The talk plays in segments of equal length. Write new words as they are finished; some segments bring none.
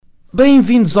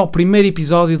Bem-vindos ao primeiro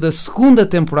episódio da segunda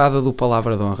temporada do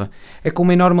Palavra de Honra. É com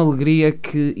uma enorme alegria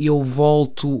que eu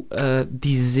volto a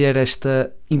dizer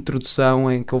esta introdução,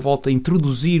 em que eu volto a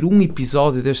introduzir um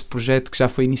episódio deste projeto que já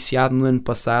foi iniciado no ano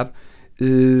passado.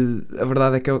 A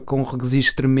verdade é que é com um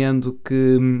regozijo tremendo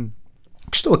que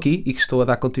estou aqui e que estou a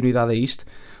dar continuidade a isto,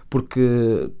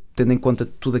 porque tendo em conta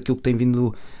tudo aquilo que tem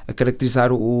vindo a caracterizar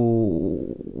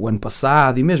o ano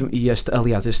passado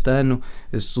aliás este ano,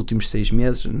 estes últimos 6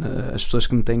 meses, as pessoas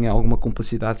que me têm alguma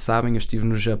cumplicidade sabem, eu estive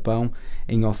no Japão,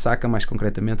 em Osaka mais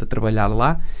concretamente, a trabalhar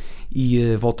lá,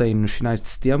 e voltei nos finais de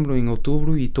setembro, em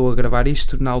outubro, e estou a gravar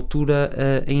isto na altura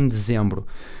em dezembro.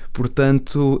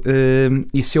 Portanto,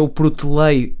 e se eu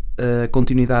protelei a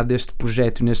continuidade deste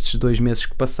projeto nestes 2 meses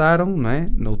que passaram, não é?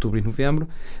 No outubro e novembro,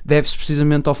 deve-se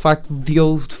precisamente ao facto de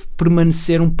eu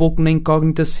permanecer um pouco na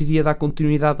incógnita se iria dar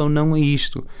continuidade ou não a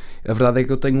isto. A verdade é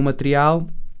que eu tenho um material,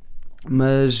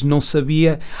 mas não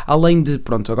sabia, além de,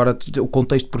 pronto, agora o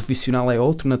contexto profissional é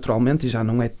outro, naturalmente, e já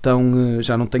não é tão,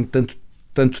 já não tenho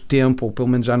tanto tempo, ou pelo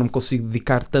menos já não me consigo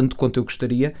dedicar tanto quanto eu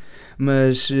gostaria,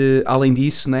 mas além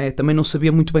disso, né, também não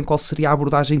sabia muito bem qual seria a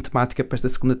abordagem temática para esta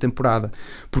segunda temporada,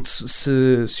 porque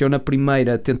se eu na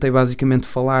primeira tentei basicamente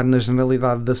falar na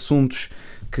generalidade de assuntos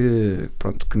que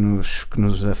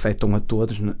nos afetam a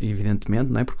todos,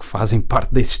 evidentemente, né, porque fazem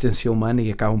parte da existência humana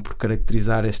e acabam por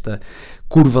caracterizar esta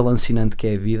curva lancinante que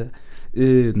é a vida,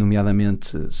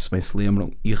 nomeadamente, se bem se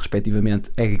lembram, e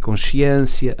respectivamente ego e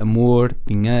consciência, amor,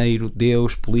 dinheiro,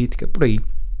 Deus, política, por aí.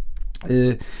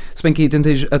 Se bem que aí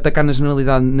tentei atacar na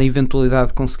generalidade na eventualidade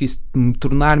de conseguir me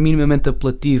tornar minimamente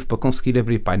apelativo para conseguir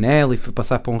abrir painel e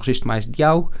passar para um registro mais de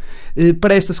diálogo.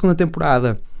 Para esta segunda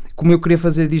temporada, como eu queria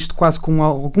fazer disto quase com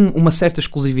uma certa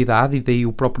exclusividade, e daí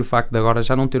o próprio facto de agora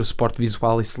já não ter o suporte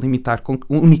visual e se limitar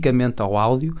unicamente ao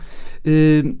áudio,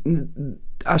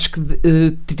 acho que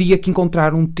teria que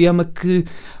encontrar um tema que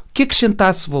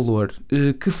acrescentasse valor,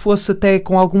 que fosse até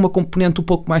com alguma componente um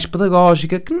pouco mais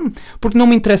pedagógica, porque não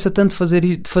me interessa tanto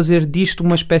fazer disto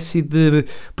uma espécie de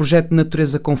projeto de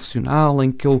natureza confessional, em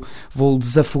que eu vou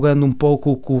desafogando um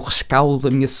pouco o rescaldo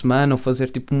da minha semana, ou fazer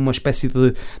tipo uma espécie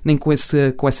de, nem com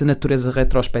essa natureza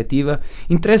retrospectiva.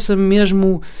 Interessa-me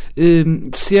mesmo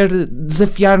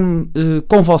desafiar-me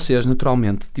com vocês,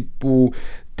 naturalmente, tipo,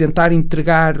 tentar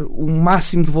entregar o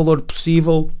máximo de valor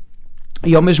possível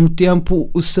e ao mesmo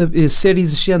tempo ser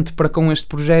exigente para com este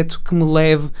projeto, que me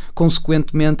leve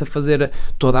consequentemente a fazer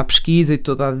toda a pesquisa e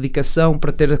toda a dedicação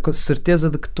para ter a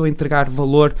certeza de que estou a entregar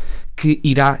valor que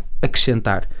irá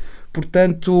acrescentar.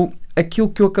 Portanto, aquilo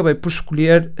que eu acabei por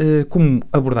escolher como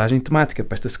abordagem temática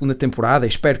para esta segunda temporada, e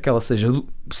espero que ela seja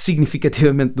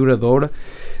significativamente duradoura,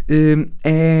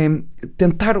 é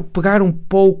tentar pegar um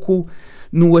pouco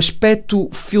no aspecto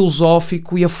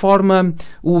filosófico e a forma,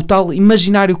 o tal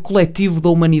imaginário coletivo da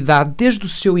humanidade desde o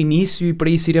seu início, e para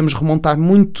isso iremos remontar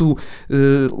muito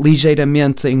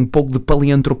ligeiramente em um pouco de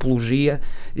paleantropologia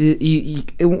e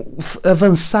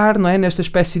avançar, não é, nesta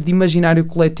espécie de imaginário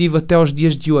coletivo até aos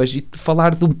dias de hoje, e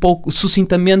falar de um pouco,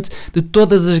 sucintamente, de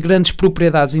todas as grandes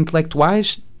propriedades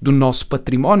intelectuais do nosso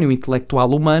património intelectual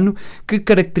humano que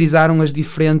caracterizaram as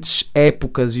diferentes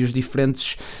épocas e os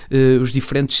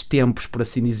diferentes tempos, por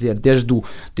assim dizer, desde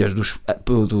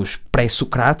os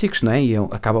pré-socráticos, não é? E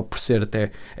acaba por ser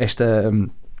até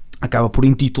acaba por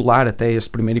intitular até este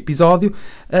primeiro episódio,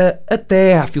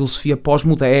 até à filosofia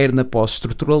pós-moderna,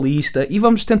 pós-estruturalista, e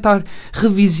vamos tentar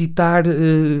revisitar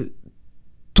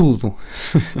tudo.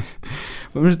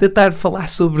 Vamos tentar falar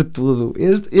sobre tudo.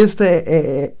 Este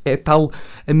é tal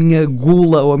a minha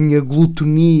gula ou a minha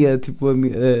glutonia, tipo,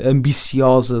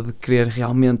 ambiciosa de querer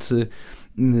realmente,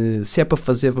 se é para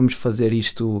fazer, vamos fazer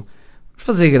isto, vamos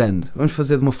fazer grande, vamos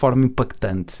fazer de uma forma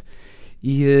impactante.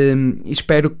 E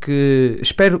espero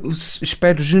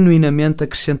genuinamente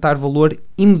acrescentar valor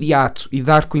imediato e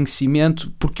dar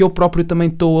conhecimento, porque eu próprio também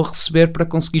estou a receber para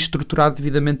conseguir estruturar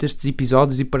devidamente estes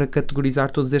episódios e para categorizar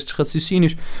todos estes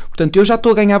raciocínios. Portanto, eu já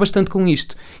estou a ganhar bastante com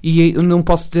isto, e eu não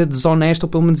posso dizer desonesto ou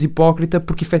pelo menos hipócrita,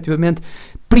 porque efetivamente,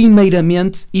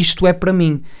 primeiramente, isto é para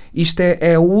mim. Isto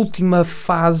é a última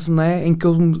fase, não é, em que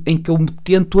eu me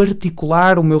tento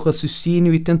articular o meu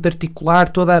raciocínio e tento articular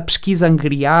toda a pesquisa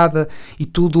angriada e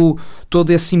todo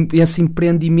esse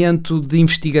empreendimento de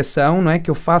investigação, não é, que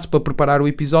eu faço para preparar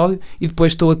o episódio, e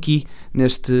depois estou aqui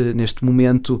neste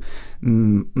momento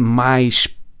mais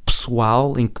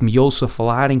pessoal, em que me ouço a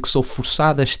falar, em que sou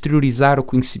forçado a exteriorizar o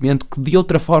conhecimento que de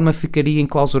outra forma ficaria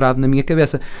enclausurado na minha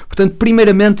cabeça. Portanto,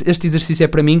 primeiramente, este exercício é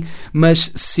para mim,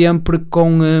 mas sempre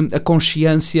com a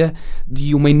consciência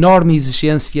de uma enorme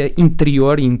exigência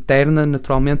interior e interna,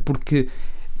 naturalmente, porque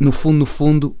no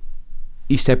fundo,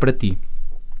 isto é para ti.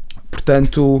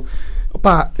 Portanto,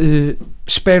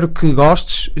 espero que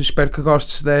gostes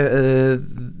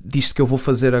disto que eu vou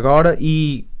fazer agora,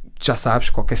 e já sabes,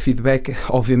 qualquer feedback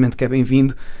obviamente que é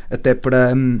bem-vindo, até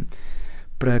para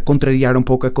contrariar um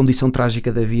pouco a condição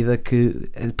trágica da vida que,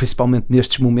 principalmente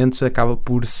nestes momentos, acaba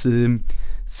por se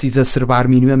exacerbar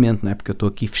minimamente, não é? Porque eu estou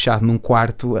aqui fechado num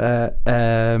quarto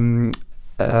a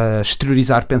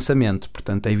exteriorizar pensamento.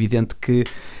 Portanto, é evidente que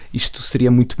isto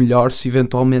seria muito melhor se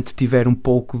eventualmente tiver um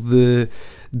pouco se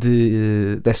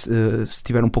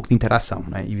tiver um pouco de interação,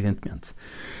 não é? Evidentemente.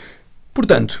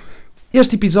 Portanto,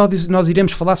 este episódio nós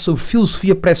iremos falar sobre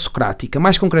filosofia pré-socrática,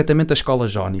 mais concretamente a Escola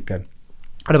Jónica.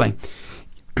 Ora bem,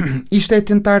 isto é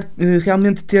tentar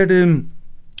realmente ter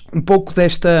um pouco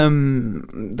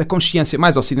da consciência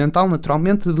mais ocidental,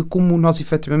 naturalmente, de como nós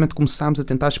efetivamente começámos a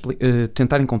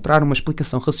tentar encontrar uma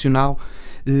explicação racional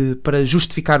para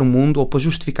justificar o mundo, ou para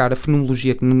justificar a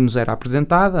fenomenologia que nos era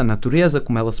apresentada, a natureza,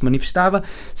 como ela se manifestava,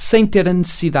 sem ter a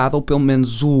necessidade, ou pelo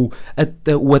menos o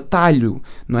atalho,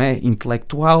 não é,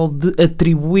 intelectual, de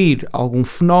atribuir algum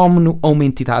fenómeno a uma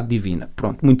entidade divina.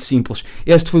 Pronto, muito simples.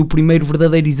 Este foi o primeiro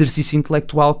verdadeiro exercício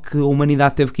intelectual que a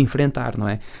humanidade teve que enfrentar, não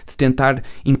é? De tentar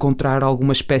encontrar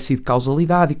alguma espécie de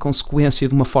causalidade e consequência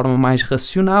de uma forma mais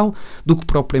racional do que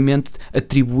propriamente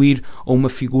atribuir a uma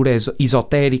figura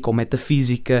esotérica ou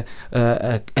metafísica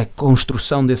a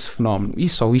construção desse fenómeno. E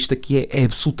só isto aqui é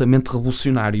absolutamente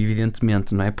revolucionário,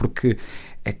 evidentemente, não é? Porque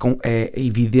é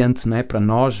evidente, não é, para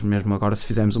nós, mesmo agora se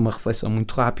fizermos uma reflexão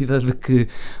muito rápida, de que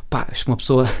uma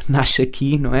pessoa nasce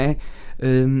aqui, não é?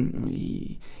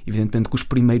 E evidentemente que os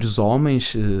primeiros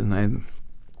homens, não é,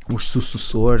 os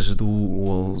sucessores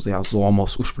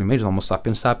os primeiros Homo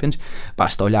sapiens sapiens,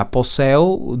 basta olhar para o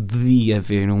céu de dia,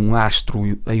 ver um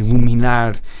astro a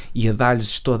iluminar e a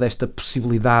dar-lhes toda esta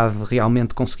possibilidade de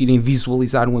realmente conseguirem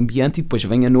visualizar o ambiente, e depois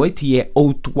vem a noite e é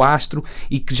outro astro,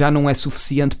 e que já não é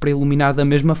suficiente para iluminar da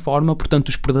mesma forma. Portanto,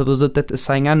 os predadores até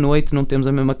saem à noite, não temos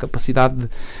a mesma capacidade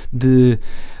de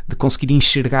conseguir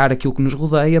enxergar aquilo que nos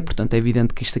rodeia. Portanto, é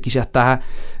evidente que isto aqui já está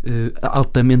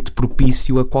altamente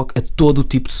propício a todo o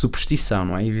tipo de superstição,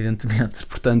 não é? Evidentemente.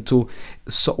 Portanto,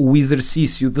 só o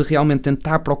exercício de realmente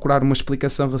tentar procurar uma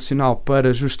explicação racional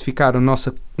para justificar a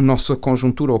nossa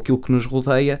conjuntura ou aquilo que nos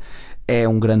rodeia é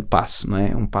um grande passo, não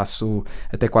é? Um passo,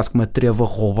 até quase que me atrevo a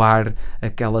roubar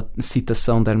aquela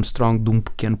citação de Armstrong, de um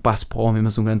pequeno passo para o homem,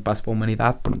 mas um grande passo para a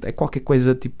humanidade. Pronto, é qualquer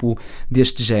coisa tipo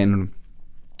deste género.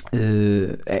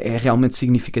 É realmente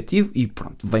significativo e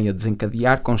pronto, vem a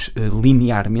desencadear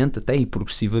linearmente até e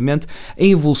progressivamente a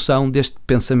evolução deste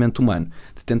pensamento humano,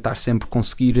 de tentar sempre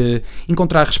conseguir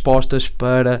encontrar respostas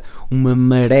para uma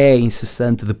maré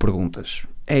incessante de perguntas.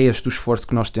 É este o esforço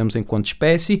que nós temos enquanto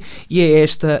espécie, e é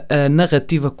esta a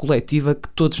narrativa coletiva que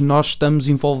todos nós estamos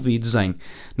envolvidos em.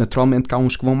 Naturalmente que há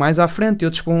uns que vão mais à frente e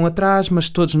outros que vão atrás, mas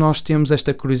todos nós temos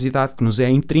esta curiosidade que nos é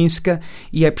intrínseca,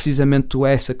 e é precisamente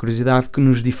essa curiosidade que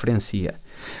nos diferencia.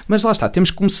 Mas lá está,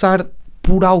 temos que começar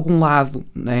por algum lado,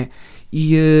 né?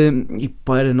 E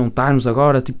para não estarmos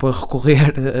agora a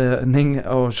recorrer nem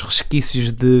aos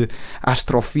resquícios de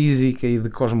astrofísica e de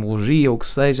cosmologia ou o que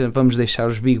seja, vamos deixar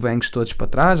os Big Bangs todos para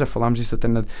trás. Já falámos disso até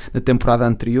na temporada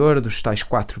anterior, dos tais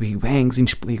 4 Big Bangs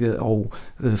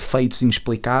feitos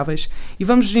inexplicáveis, e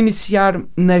vamos iniciar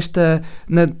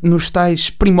nos tais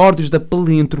primórdios da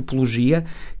paleoantropologia,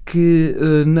 que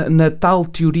na tal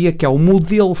teoria que é o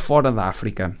modelo fora da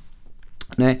África,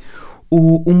 né?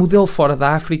 O modelo fora da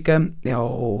África é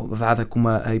dada como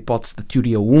a hipótese da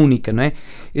teoria única, não é?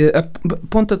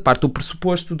 Ponta de parte do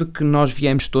pressuposto de que nós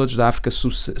viemos todos da África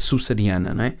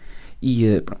subsaariana, não é?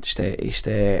 E pronto, isto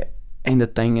é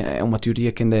uma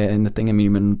teoria que ainda tem a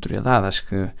mínima notoriedade. Acho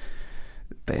que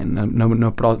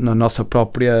na nossa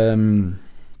própria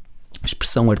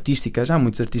expressão artística, já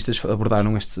muitos artistas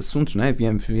abordaram estes assuntos, não é?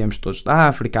 Viemos todos da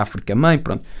África, África mãe,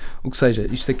 pronto. O que seja,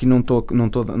 isto aqui não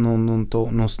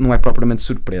é propriamente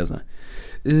surpresa.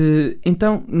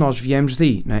 Então, nós viemos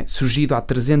daí, não é? Surgido há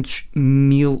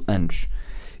 300.000 anos.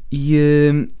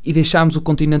 E deixámos o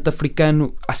continente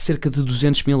africano há cerca de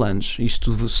 200.000 anos.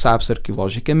 Isto sabe-se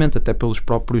arqueologicamente, até pelos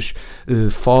próprios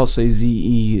fósseis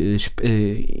e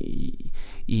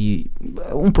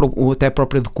até a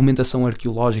própria documentação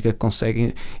arqueológica que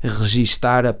consegue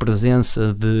registar a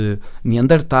presença de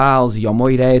Neandertals e Homo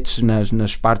erectus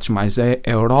nas partes mais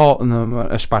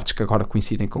as partes que agora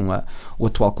coincidem com o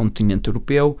atual continente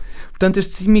europeu. Portanto,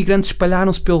 estes imigrantes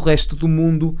espalharam-se pelo resto do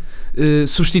mundo,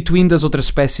 substituindo as outras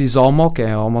espécies Homo, que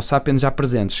é Homo sapiens já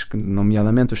presentes,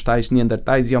 nomeadamente os tais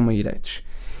Neandertais e Homo erectus.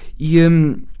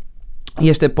 E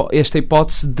esta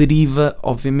hipótese deriva,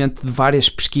 obviamente, de várias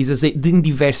pesquisas em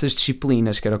diversas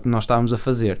disciplinas, que era o que nós estávamos a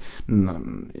fazer,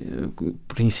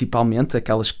 principalmente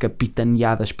aquelas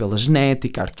capitaneadas pela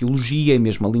genética, a arqueologia e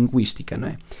mesmo a linguística, não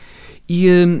é? E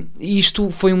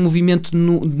isto foi um movimento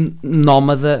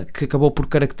nómada que acabou por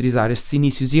caracterizar estes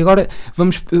inícios. E agora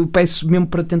eu peço mesmo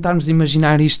para tentarmos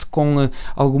imaginar isto com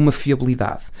alguma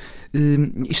fiabilidade.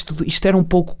 Isto era um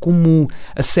pouco como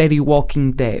a série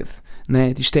Walking Dead.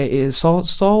 Né? Isto é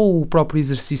só o próprio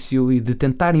exercício de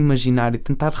tentar imaginar e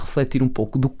tentar refletir um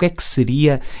pouco do que é que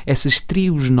seria essas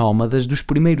tribos nómadas dos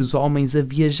primeiros homens a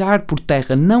viajar por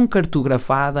terra não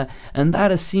cartografada,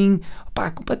 andar assim,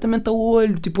 completamente a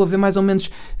olho, tipo a ver mais ou menos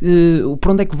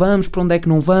para onde é que vamos, para onde é que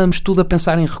não vamos, tudo a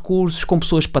pensar em recursos, com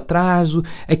pessoas para trás.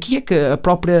 Aqui é que a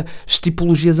própria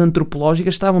tipologias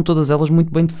antropológicas estavam todas elas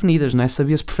muito bem definidas, não é?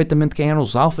 Sabia-se perfeitamente quem eram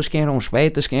os alfas, quem eram os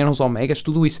betas, quem eram os omegas,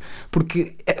 tudo isso,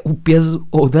 porque o peso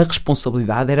ou da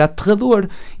responsabilidade era aterrador.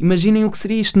 Imaginem o que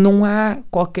seria isto, não há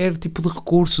qualquer tipo de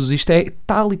recursos, isto é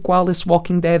tal e qual esse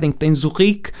Walking Dead em que tens o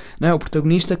Rick, não é? O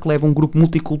protagonista, que leva um grupo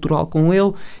multicultural com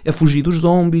ele, a fugir dos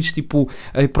zombies, tipo,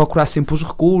 a procurar sempre os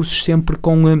recursos, sempre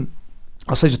com...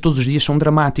 Ou seja, todos os dias são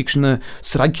dramáticos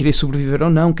será que irei sobreviver ou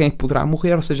não, quem é que poderá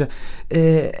morrer, ou seja,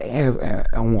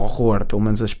 é um horror, pelo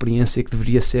menos a experiência que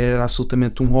deveria ser era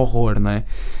absolutamente um horror, não é?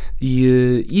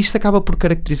 E isto acaba por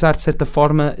caracterizar, de certa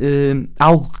forma,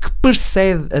 algo que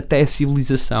precede até a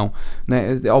civilização,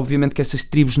 né? Obviamente que estas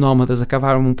tribos nómadas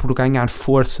acabaram por ganhar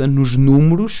força nos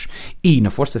números e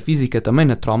na força física também,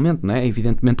 naturalmente, né?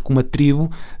 Evidentemente que uma tribo,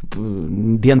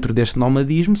 dentro deste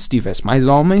nomadismo, se tivesse mais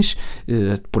homens,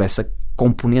 por essa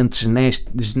componente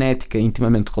genética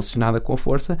intimamente relacionada com a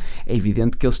força, é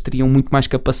evidente que eles teriam muito mais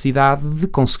capacidade de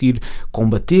conseguir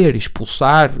combater,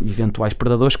 expulsar eventuais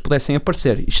predadores que pudessem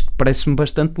aparecer. Isto parece-me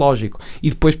bastante lógico. E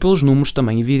depois pelos números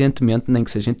também, evidentemente, nem que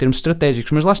seja em termos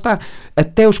estratégicos, mas lá está,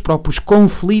 até os próprios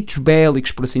conflitos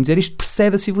bélicos, por assim dizer, isto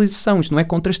precede a civilização, isto não é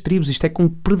contra as tribos, isto é com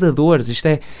predadores, isto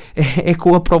é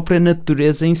com a própria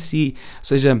natureza em si. Ou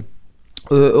seja,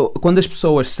 quando as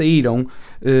pessoas saíram,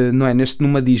 não é, neste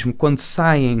nomadismo, quando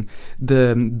saem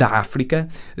da África,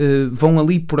 vão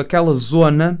ali por aquela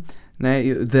zona, né,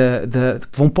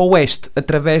 vão para o oeste,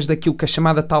 através daquilo que é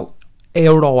chamada tal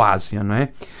Euroásia, não é?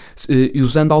 E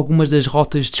usando algumas das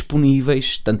rotas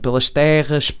disponíveis, tanto pelas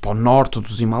terras, para o norte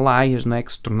dos Himalaias, não é?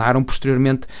 Que se tornaram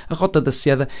posteriormente a Rota da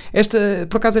Seda.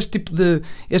 Por acaso,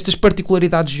 estas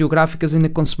particularidades geográficas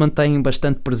ainda se mantêm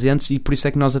bastante presentes e por isso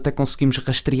é que nós até conseguimos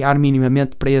rastrear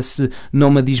minimamente para esse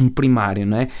nomadismo primário,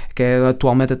 não é? Que é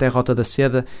atualmente até a Rota da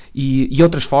Seda e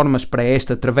outras formas para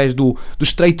esta, através do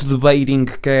Estreito de Bering,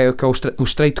 que é o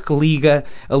estreito que liga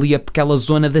ali aquela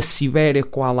zona da Sibéria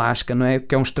com a Alasca, não é?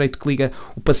 Que é um estreito que liga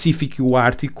o Pacífico e o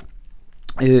Ártico,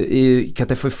 que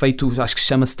até foi feito, acho que se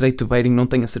chama Estreito de Bering, não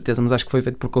tenho a certeza, mas acho que foi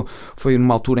feito porque foi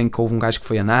numa altura em que houve um gajo que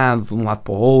foi a nado de um lado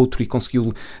para o outro e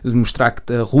conseguiu demonstrar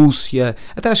que a Rússia,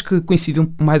 até acho que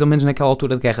coincidiu mais ou menos naquela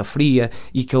altura de Guerra Fria,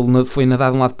 e que ele foi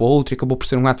nadar de um lado para o outro e acabou por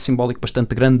ser um ato simbólico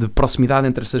bastante grande de proximidade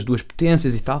entre essas duas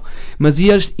potências e tal. Mas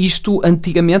isto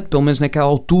antigamente, pelo menos naquela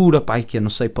altura, que eu não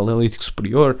sei, paleolítico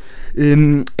superior,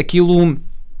 aquilo...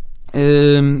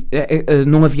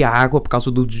 não havia água por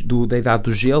causa da idade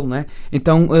do gelo, né?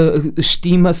 Então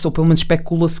estima-se, ou pelo menos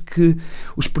especula-se, que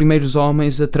os primeiros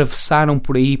homens atravessaram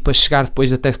por aí para chegar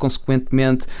depois até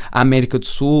consequentemente à América do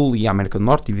Sul e à América do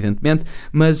Norte, evidentemente,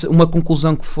 mas uma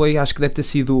conclusão que foi, acho que deve ter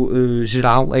sido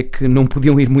geral, é que não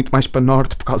podiam ir muito mais para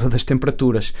norte por causa das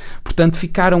temperaturas, portanto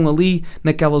ficaram ali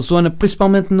naquela zona,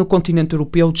 principalmente no continente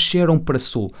europeu, desceram para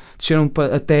sul, desceram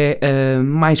até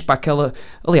mais para aquela,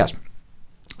 aliás,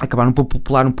 acabaram por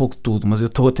popular um pouco tudo, mas eu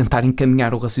estou a tentar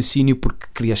encaminhar o raciocínio porque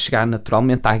queria chegar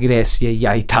naturalmente à Grécia e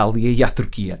à Itália e à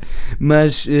Turquia.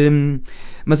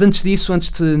 Mas antes disso, antes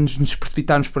de nos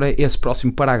precipitarmos para esse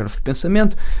próximo parágrafo de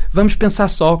pensamento, vamos pensar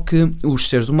só que os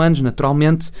seres humanos,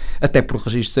 naturalmente, até por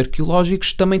registros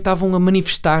arqueológicos, também estavam a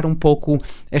manifestar um pouco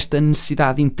esta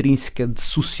necessidade intrínseca de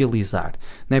socializar,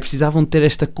 não é? Precisavam ter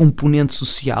esta componente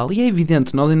social, e é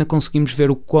evidente, nós ainda conseguimos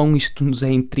ver o quão isto nos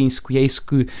é intrínseco, e é isso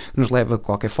que nos leva, de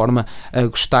qualquer forma, a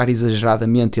gostar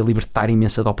exageradamente e a libertar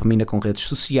imensa dopamina com redes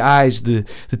sociais, de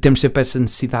termos sempre essa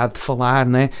necessidade de falar,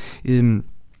 não é?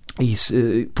 Isso,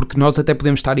 porque nós até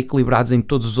podemos estar equilibrados em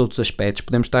todos os outros aspectos,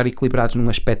 podemos estar equilibrados num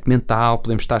aspecto mental,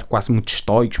 podemos estar quase muito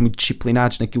estoicos, muito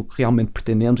disciplinados naquilo que realmente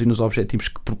pretendemos e nos objetivos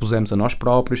que propusemos a nós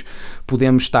próprios,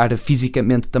 podemos estar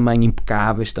fisicamente também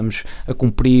impecáveis, estamos a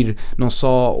cumprir não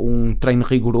só um treino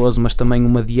rigoroso, mas também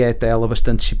uma dieta ela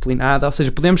bastante disciplinada, ou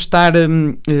seja, podemos estar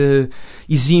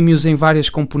exímios em várias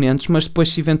componentes, mas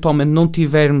depois se eventualmente não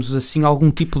tivermos assim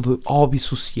algum tipo de hobby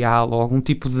social ou algum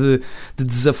tipo de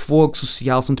desafogo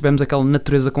social, se não tivermos aquela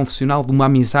natureza confessional de uma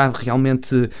amizade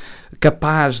realmente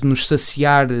capaz de nos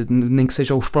saciar, nem que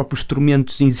sejam os próprios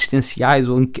tormentos existenciais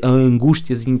ou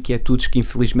angústias e inquietudes que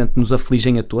infelizmente nos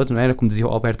afligem a todos, não era? Como dizia o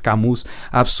Alberto Camus,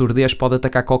 a absurdez pode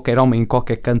atacar qualquer homem em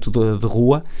qualquer canto de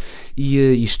rua, e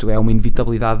isto é uma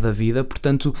inevitabilidade da vida.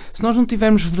 Portanto, se nós não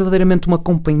tivermos verdadeiramente uma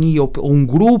companhia ou um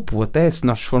grupo, até se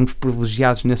nós formos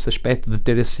privilegiados nesse aspecto de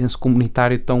ter esse senso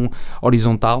comunitário tão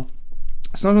horizontal,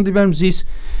 se nós não tivermos isso,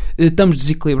 estamos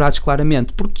desequilibrados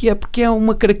claramente. Porquê? Porque é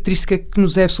uma característica que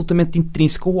nos é absolutamente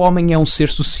intrínseca. O homem é um ser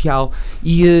social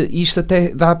e isto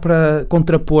até dá para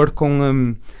contrapor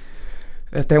com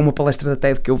até uma palestra da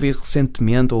TED que eu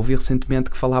ouvi recentemente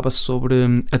que falava sobre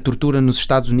a tortura nos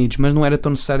Estados Unidos, mas não era tão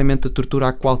necessariamente a tortura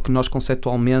à qual que nós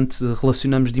conceptualmente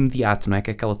relacionamos de imediato, não é? Que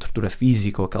é aquela tortura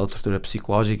física ou aquela tortura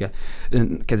psicológica,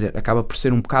 quer dizer, acaba por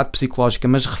ser um bocado psicológica,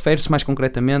 mas refere-se mais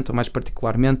concretamente ou mais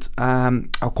particularmente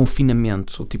ao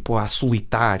confinamento, tipo à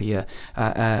solitária,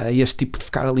 a este tipo de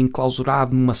ficar ali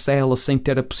enclausurado numa cela sem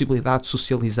ter a possibilidade de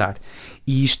socializar.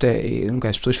 E isto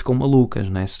as pessoas ficam malucas,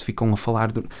 não é? Se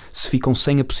ficam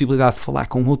sem a possibilidade de falar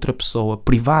com outra pessoa,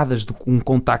 privadas de um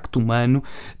contacto humano,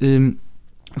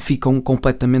 ficam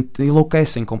completamente,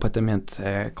 enlouquecem completamente.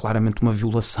 É claramente uma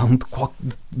violação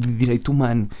de direito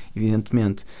humano,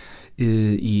 evidentemente.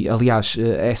 E aliás,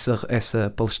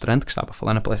 essa palestrante que estava a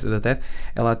falar na palestra da TED,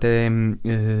 ela até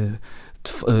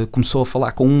começou a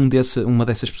falar com uma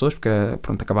dessas pessoas, porque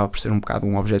pronto, acabava por ser um bocado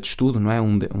um objeto de estudo, não é?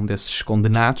 Um desses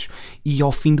condenados, e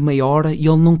ao fim de meia hora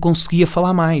ele não conseguia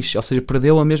falar mais, ou seja,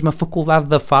 perdeu a mesma faculdade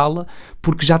da fala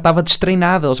porque já estava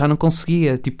destreinado, ele já não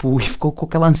conseguia, e ficou com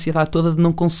aquela ansiedade toda de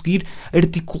não conseguir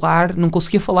articular, não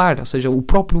conseguia falar, ou seja, o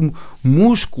próprio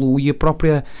músculo e a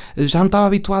própria, já não estava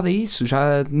habituado a isso,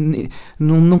 já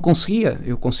não conseguia.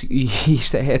 E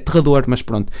isto é aterrador, mas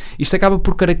pronto, isto acaba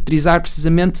por caracterizar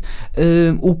precisamente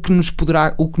o que nos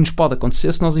pode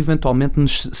acontecer se nós eventualmente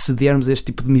nos cedermos a este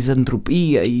tipo de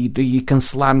misantropia e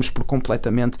cancelarmos por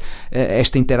completamente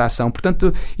esta interação.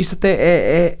 Portanto, isto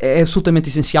até é absolutamente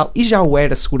essencial, e já o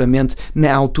era seguramente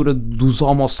na altura dos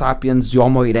Homo sapiens e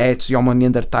Homo erectus e Homo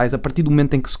neandertais, a partir do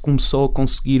momento em que se começou a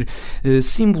conseguir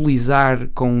simbolizar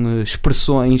com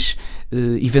expressões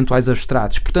eventuais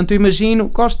abstratos. Portanto,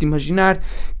 gosto de imaginar,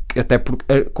 até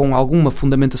com alguma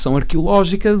fundamentação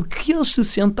arqueológica, de que eles se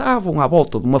sentavam à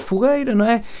volta de uma fogueira, não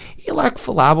é? E lá que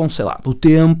falavam, sei lá, do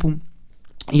tempo.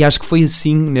 E acho que foi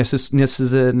assim,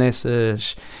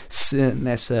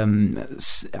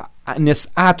 nesse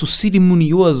ato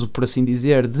cerimonioso, por assim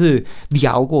dizer, de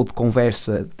diálogo ou de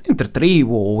conversa entre a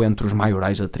tribo ou entre os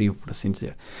maiorais da tribo, por assim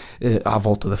dizer, à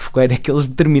volta da fogueira, que eles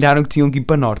determinaram que tinham que ir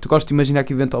para norte. Eu gosto de imaginar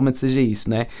que eventualmente seja isso,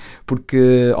 né?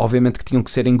 Porque obviamente que tinham que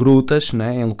ser em grutas,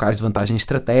 né? Em locais de vantagem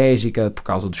estratégica por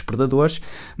causa dos predadores,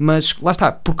 mas lá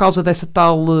está, por causa dessa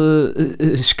tal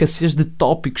escassez de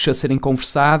tópicos a serem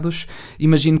conversados,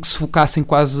 imagino que se focassem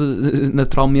quase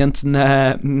naturalmente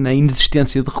na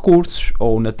inexistência de recursos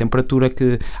ou na temperatura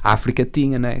que a África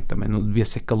tinha, né? Também não devia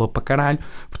ser calor para caralho.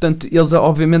 Portanto, eles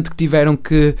obviamente que tiveram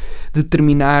que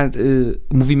determinar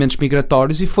movimentos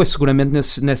migratórios, e foi seguramente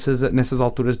nessas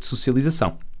alturas de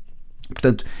socialização.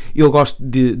 Portanto, eu gosto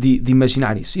de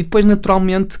imaginar isso. E depois,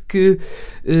 naturalmente, que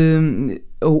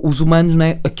os humanos,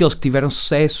 né, aqueles que tiveram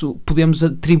sucesso, podemos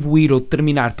atribuir ou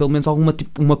determinar pelo menos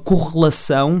uma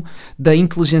correlação da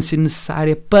inteligência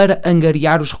necessária para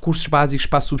angariar os recursos básicos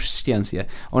para a subsistência.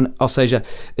 Ou seja,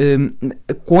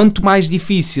 quanto mais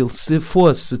difícil se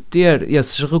fosse ter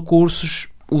esses recursos,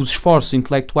 os esforços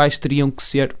intelectuais teriam que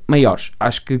ser maiores.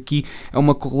 Acho que aqui é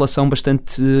uma correlação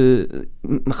bastante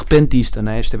repentista,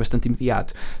 né? Isto é bastante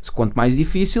imediato. Quanto mais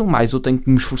difícil, mais eu tenho que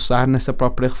me esforçar nessa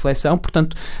própria reflexão,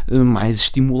 portanto, mais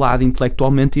estimulado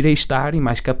intelectualmente irei estar e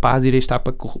mais capaz irei estar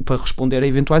para responder a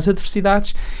eventuais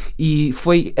adversidades, e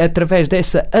foi através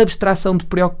dessa abstração de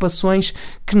preocupações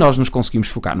que nós nos conseguimos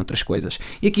focar noutras coisas.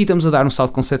 E aqui estamos a dar um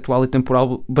salto conceptual e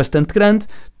temporal bastante grande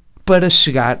para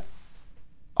chegar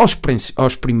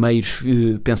aos primeiros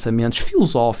pensamentos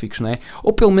filosóficos, não é?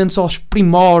 Ou pelo menos aos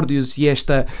primórdios e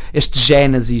este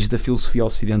gênesis da filosofia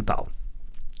ocidental,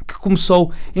 que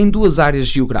começou em duas áreas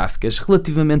geográficas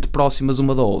relativamente próximas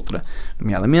uma da outra,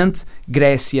 nomeadamente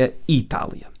Grécia e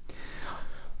Itália.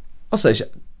 Ou seja,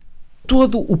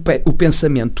 todo o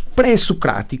pensamento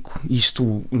pré-socrático,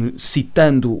 isto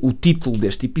citando o título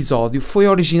deste episódio, foi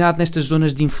originado nestas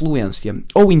zonas de influência,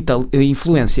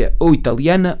 influência ou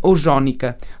italiana ou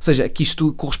jónica, ou seja, que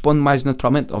isto corresponde mais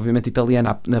naturalmente, obviamente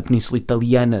italiana, na Península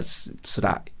Italiana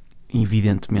será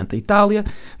evidentemente a Itália,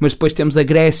 mas depois temos a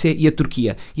Grécia e a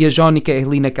Turquia, e a jónica é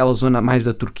ali naquela zona mais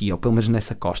da Turquia, ou pelo menos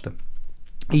nessa costa.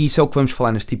 E isso é o que vamos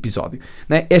falar neste episódio,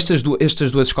 né? Estas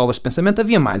duas escolas de pensamento,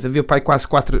 havia quase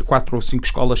 4 ou 5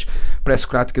 escolas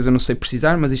pré-socráticas, eu não sei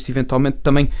precisar, mas isto eventualmente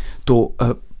também estou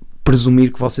a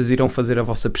presumir que vocês irão fazer a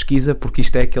vossa pesquisa, porque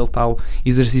isto é aquele tal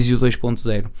exercício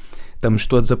 2.0. Estamos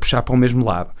todos a puxar para o mesmo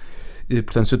lado.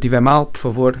 Portanto, se eu estiver mal, por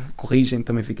favor, corrigem,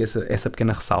 também fica essa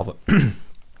pequena ressalva.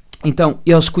 Então,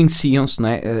 eles conheciam-se,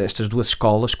 né? Estas duas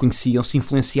escolas conheciam-se,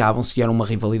 influenciavam-se e era uma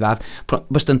rivalidade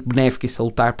bastante benéfica e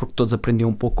salutar, porque todos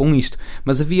aprendiam um pouco com isto.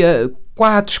 Mas havia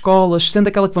 4 escolas, sendo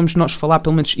aquela que vamos nós falar,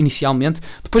 pelo menos inicialmente.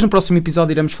 Depois no próximo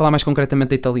episódio iremos falar mais concretamente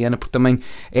da italiana, porque também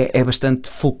é bastante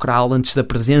fulcral antes da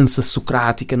presença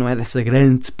socrática, não é? Dessa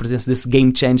grande presença, desse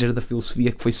game changer da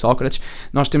filosofia que foi Sócrates.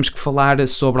 Nós temos que falar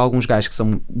sobre alguns gajos que são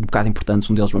um bocado importantes,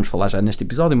 um deles vamos falar já neste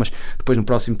episódio, mas depois no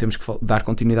próximo temos que dar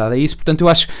continuidade a isso. Portanto, eu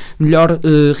acho melhor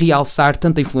realçar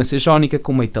tanto a influência jónica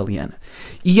como a italiana.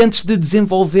 E antes de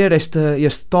desenvolver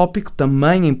este tópico,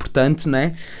 também é importante, não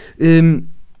é?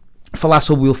 Falar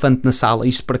sobre o elefante na sala,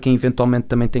 isto para quem eventualmente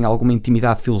também tem alguma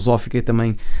intimidade filosófica e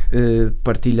também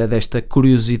partilha desta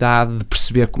curiosidade de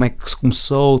perceber como é que se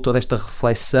começou toda esta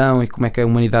reflexão e como é que a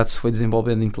humanidade se foi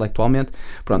desenvolvendo intelectualmente.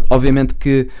 Pronto, obviamente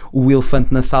que o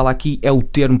elefante na sala aqui é o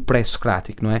termo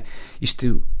pré-socrático, não é?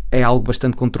 Isto é algo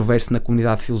bastante controverso na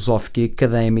comunidade filosófica e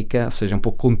académica, ou seja, um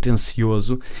pouco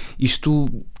contencioso. Isto,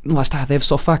 lá está,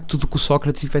 deve-se ao facto de que o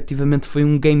Sócrates efetivamente foi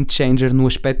um game changer no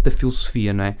aspecto da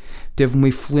filosofia, não é? Teve uma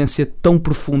influência tão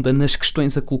profunda nas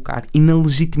questões a colocar e na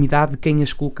legitimidade de quem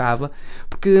as colocava,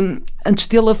 porque antes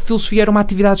dele a filosofia era uma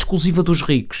atividade exclusiva dos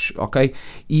ricos, ok?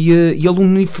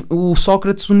 O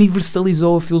Sócrates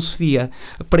universalizou a filosofia.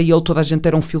 Para ele toda a gente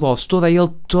era um filósofo,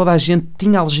 toda a gente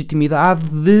tinha a legitimidade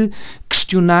de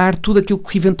questionar tudo aquilo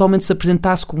que eventualmente se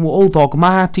apresentasse como ou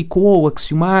dogmático ou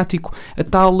axiomático, a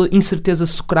tal incerteza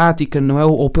socrática, não é?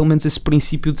 Ou pelo menos esse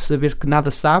princípio de saber que nada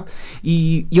sabe,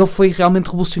 e ele foi realmente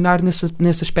revolucionário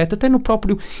nesse aspecto, até no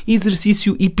próprio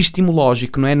exercício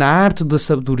epistemológico, não é? Na arte da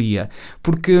sabedoria,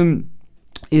 porque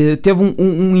teve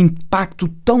um impacto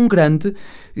tão grande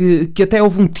que até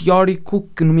houve um teórico,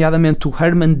 que nomeadamente o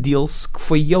Hermann Diels, que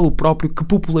foi ele o próprio que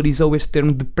popularizou este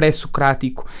termo de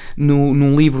pré-socrático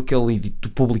num livro que ele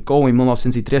publicou em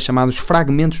 1903 chamado Os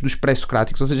Fragmentos dos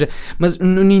Pré-Socráticos, ou seja, mas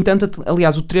no entanto,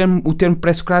 aliás, o termo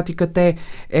pré-socrático até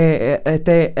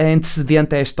é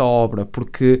antecedente a esta obra,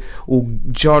 porque o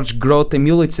George Grote em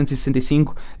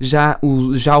 1865 já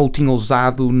o tinha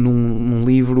usado num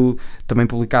livro também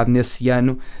publicado nesse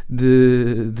ano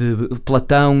de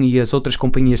Platão e as outras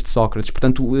companhias de Sócrates.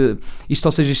 Portanto, isto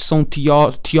são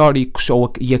teóricos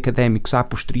e académicos a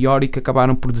posteriori que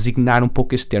acabaram por designar um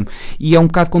pouco este termo. E é um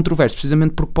bocado controverso,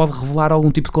 precisamente porque pode revelar algum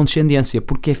tipo de condescendência,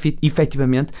 porque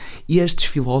efetivamente estes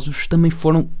filósofos também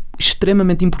foram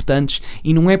extremamente importantes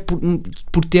e não é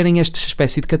por terem esta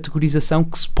espécie de categorização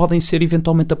que se podem ser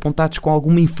eventualmente apontados com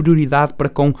alguma inferioridade para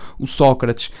com o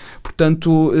Sócrates.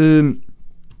 Portanto,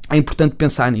 é importante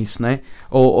pensar nisso, não é?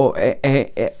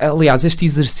 Aliás, este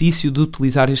exercício de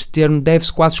utilizar este termo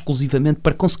deve-se quase exclusivamente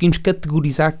para conseguirmos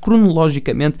categorizar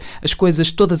cronologicamente as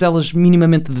coisas, todas elas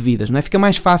minimamente devidas, não é? Fica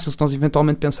mais fácil se nós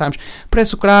eventualmente pensarmos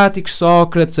pré-socráticos,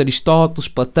 Sócrates, Aristóteles,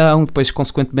 Platão, depois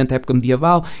consequentemente a época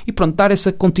medieval, e pronto, dar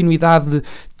essa continuidade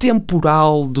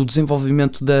temporal do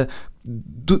desenvolvimento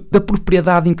da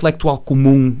propriedade intelectual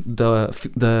comum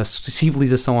da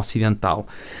civilização ocidental.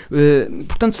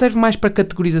 Portanto, serve mais para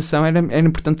categorização. Era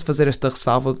importante fazer esta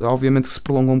ressalva. Obviamente que se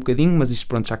prolongou um bocadinho, mas isto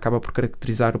pronto, já acaba por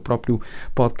caracterizar o próprio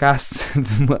podcast,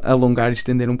 de alongar e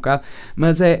estender um bocado,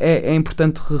 mas é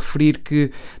importante referir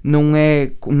que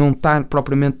não está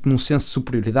propriamente num senso de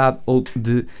superioridade ou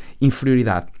de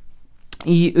inferioridade.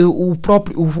 E o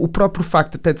próprio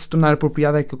facto até de se tornar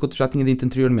apropriado é aquilo que eu já tinha dito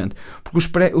anteriormente, porque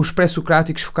os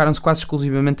pré-socráticos focaram-se quase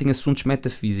exclusivamente em assuntos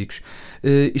metafísicos.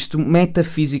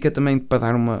 Metafísica, também para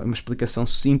dar uma explicação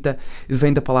sucinta,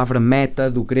 vem da palavra meta,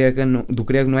 do grego,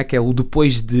 não é, que é o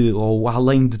depois de, ou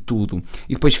além de tudo,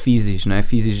 e depois physis, não é?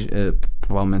 Physis,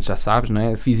 provavelmente já sabes, não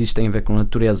é? Physis tem a ver com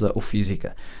natureza ou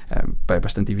física, é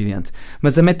bastante evidente,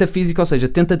 mas a metafísica, ou seja,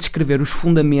 tenta descrever os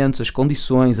fundamentos, as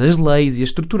condições, as leis e a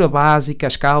estrutura básica,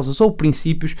 as causas ou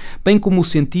princípios, bem como o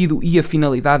sentido e a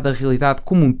finalidade da realidade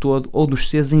como um todo ou dos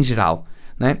seres em geral.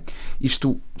 né?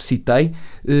 Isto citei,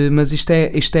 mas isto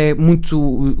é muito,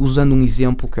 usando um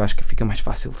exemplo que eu acho que fica mais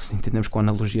fácil se entendermos com a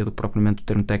analogia do que propriamente o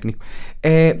termo técnico,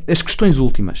 é as questões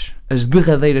últimas, as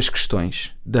derradeiras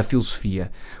questões da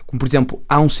filosofia, como por exemplo,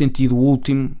 há um sentido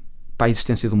último para a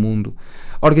existência do mundo,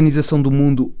 a organização do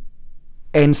mundo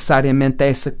é necessariamente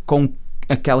essa com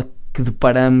aquela que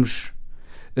deparamos,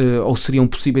 ou seriam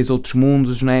possíveis outros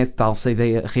mundos, não é? Tal se a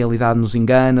ideia, a realidade nos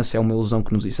engana, se é uma ilusão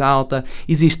que nos exalta,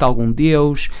 existe algum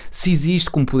Deus, se existe,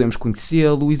 como podemos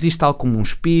conhecê-lo, existe algo como um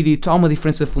espírito, há uma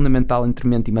diferença fundamental entre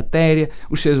mente e matéria,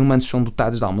 os seres humanos são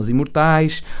dotados de almas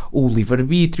imortais, o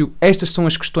livre-arbítrio, estas são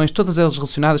as questões, todas elas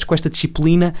relacionadas com esta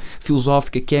disciplina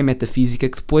filosófica que é a metafísica,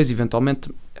 que depois, eventualmente,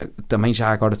 também já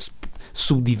agora se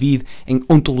subdivide em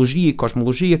ontologia e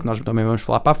cosmologia, que nós também vamos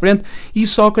falar para a frente, e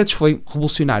Sócrates foi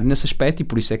revolucionário nesse aspecto, e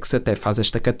por isso é que se até faz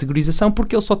esta categorização,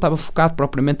 porque ele só estava focado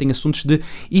propriamente em assuntos de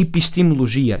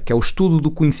epistemologia, que é o estudo do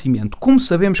conhecimento. Como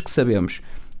sabemos que sabemos?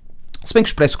 Se bem que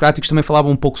os pré-socráticos também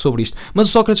falavam um pouco sobre isto, mas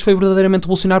o Sócrates foi verdadeiramente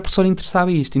revolucionário porque só lhe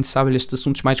interessava isto, interessava-lhe estes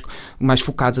assuntos mais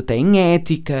focados até em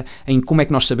ética, em como é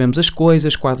que nós sabemos as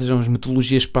coisas, quais são as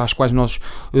metodologias para as quais nós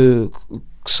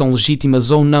que são legítimas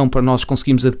ou não para nós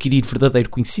conseguirmos adquirir verdadeiro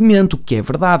conhecimento, o que é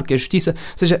verdade, o que é justiça,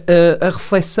 ou seja, a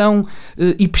reflexão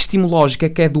epistemológica,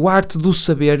 que é do arte, do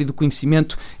saber e do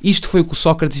conhecimento. Isto foi o que o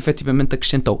Sócrates efetivamente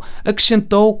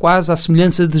acrescentou quase à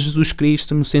semelhança de Jesus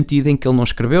Cristo, no sentido em que ele não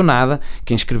escreveu nada,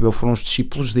 quem escreveu foram os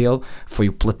discípulos dele, foi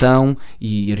o Platão,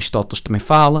 e Aristóteles também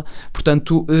fala,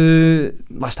 portanto,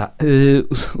 lá está,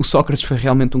 o Sócrates foi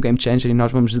realmente um game changer, e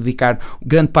nós vamos dedicar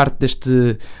grande parte deste,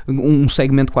 um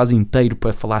segmento quase inteiro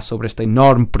para falar sobre esta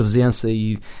enorme presença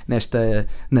e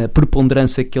na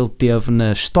preponderância que ele teve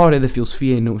na história da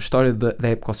filosofia e na história da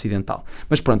época ocidental.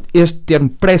 Mas pronto, este termo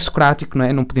pré-socrático,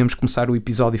 não podemos começar o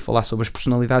episódio e falar sobre as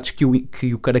personalidades que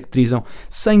o caracterizam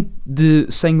sem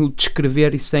o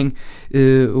descrever e sem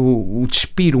o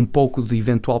despir um pouco de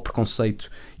eventual preconceito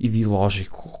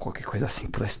ideológico ou qualquer coisa assim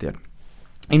que pudesse ter.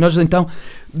 E nós então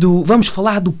vamos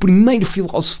falar do primeiro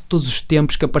filósofo de todos os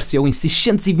tempos, que apareceu em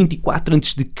 624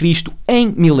 a.C.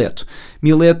 em Mileto.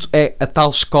 Mileto é a tal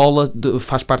escola,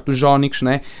 faz parte dos Jónicos,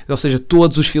 né? Ou seja,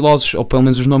 todos os filósofos, ou pelo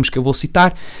menos os nomes que eu vou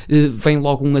citar, vêm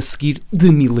logo um a seguir de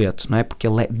Mileto, não é? Porque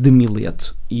ele é de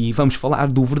Mileto. E vamos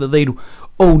falar do verdadeiro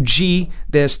OG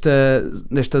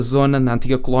desta zona, na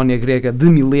antiga colónia grega de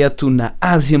Mileto, na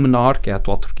Ásia Menor, que é a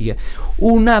atual Turquia.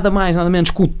 O nada mais, nada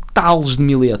menos que o Tales de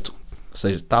Mileto. Ou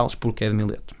seja, Tales porque é de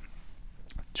Mileto.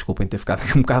 Desculpem ter ficado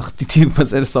aqui um bocado repetitivo,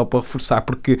 mas era só para reforçar,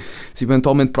 porque se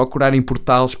eventualmente procurarem por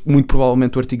Tales, muito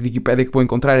provavelmente o artigo de Wikipédia que vou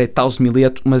encontrar é Tales de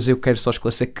Mileto, mas eu quero só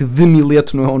esclarecer que de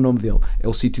Mileto não é o nome dele, é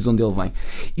o sítio de onde ele vem.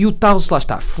 E o Tales, lá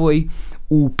está, foi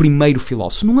o primeiro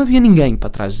filósofo. Não havia ninguém para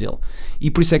trás dele.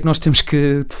 E por isso é que nós temos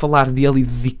que falar dele e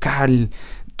dedicar-lhe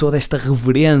toda esta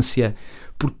reverência,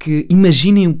 porque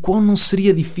imaginem o quão não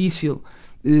seria difícil...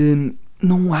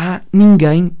 não há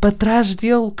ninguém para trás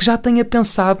dele que já tenha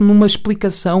pensado numa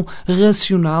explicação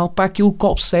racional para aquilo que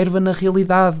observa na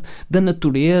realidade da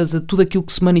natureza, tudo aquilo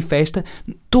que se manifesta.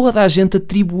 Toda a gente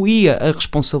atribuía a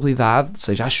responsabilidade,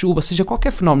 seja a chuva, seja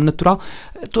qualquer fenómeno natural,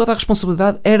 toda a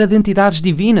responsabilidade era de entidades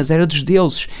divinas, era dos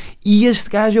deuses. E este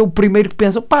gajo é o primeiro que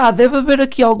pensa, deve haver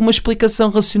aqui alguma explicação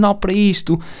racional para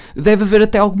isto, deve haver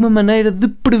até alguma maneira de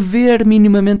prever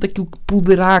minimamente aquilo que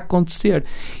poderá acontecer.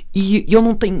 E ele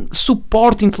não tem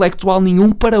suporte intelectual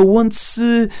nenhum para onde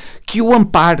que o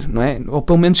ampare, não é? Ou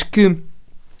pelo menos que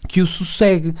o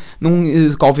sossegue.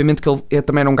 Obviamente que ele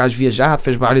também era um gajo viajado,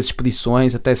 fez várias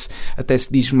expedições, até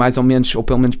se diz mais ou menos, ou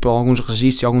pelo menos por alguns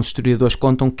registros e alguns historiadores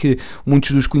contam que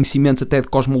muitos dos conhecimentos até de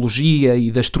cosmologia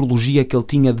e da astrologia que ele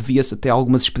tinha devia-se até a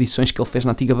algumas expedições que ele fez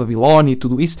na antiga Babilónia e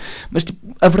tudo isso, mas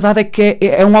a verdade é que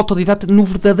é um autodidata no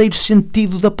verdadeiro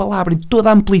sentido da palavra, em toda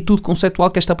a amplitude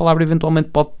conceitual que esta palavra eventualmente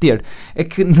pode ter. É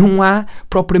que não há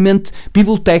propriamente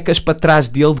bibliotecas para trás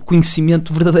dele de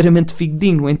conhecimento verdadeiramente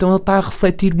fidedigno, então ele está a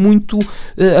refletir muito,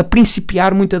 a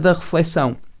principiar muita da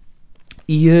reflexão.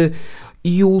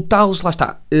 E o Tales, lá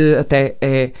está,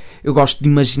 eu gosto de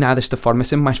imaginar desta forma, é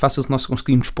sempre mais fácil se nós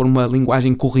conseguirmos pôr uma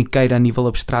linguagem corriqueira a nível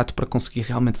abstrato para conseguir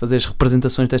realmente fazer as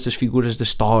representações destas figuras da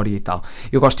história e tal.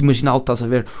 Eu gosto de imaginá-lo, estás a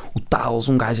ver, o Tales,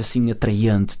 um gajo assim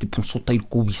atraente, tipo um solteiro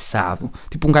cobiçado,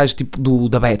 tipo um gajo tipo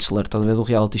da Bachelor, estás a ver, do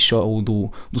reality show,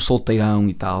 do solteirão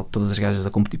e tal, todas as gajas a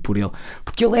competir por ele,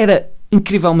 porque ele era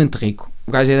incrivelmente rico,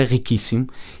 o gajo era riquíssimo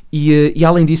e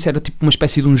além disso era tipo uma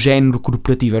espécie de um género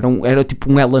corporativo, era tipo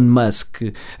um Elon Musk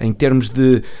em termos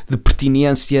de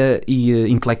pertinência e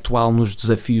intelectual nos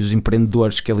desafios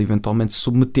empreendedores que ele eventualmente se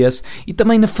submetesse e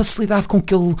também na facilidade com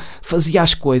que ele fazia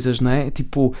as coisas, não é?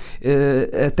 Tipo,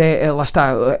 até lá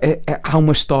está, há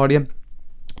uma história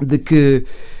de que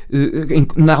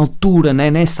na altura,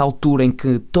 né, nessa altura em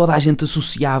que toda a gente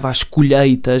associava às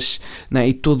colheitas, né,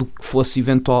 e tudo que fosse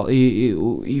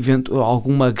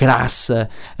alguma graça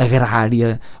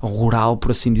agrária, rural,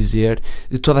 por assim dizer,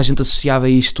 toda a gente associava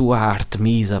isto à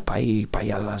Artemisa,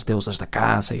 às deusas da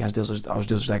caça e aos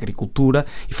deuses da agricultura,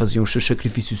 e faziam os seus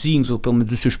sacrifíciozinhos, ou pelo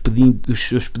menos os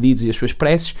seus pedidos e as suas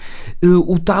preces.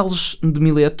 O Tales de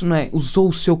Mileto, né, usou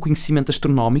o seu conhecimento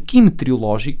astronómico e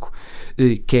meteorológico,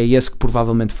 que é esse que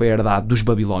provavelmente foi herdado dos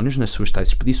babilónios nas suas tais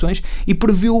expedições, e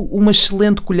previu uma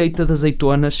excelente colheita de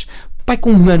azeitonas,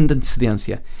 com um ano de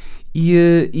antecedência.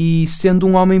 E sendo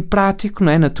um homem prático,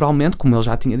 não é? Naturalmente, como ele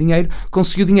já tinha dinheiro,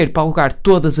 conseguiu dinheiro para alugar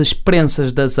todas as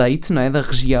prensas de azeite, não é? Da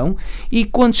região, e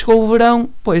quando chegou o verão,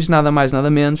 pois nada mais nada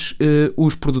menos,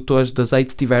 os produtores de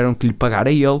azeite tiveram que lhe pagar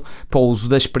a ele para o uso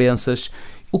das prensas,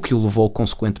 o que o levou,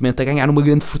 consequentemente, a ganhar uma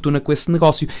grande fortuna com esse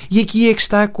negócio. E aqui é que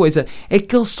está a coisa. É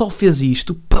que ele só fez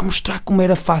isto para mostrar como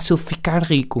era fácil ficar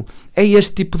rico. É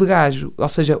este tipo de gajo. Ou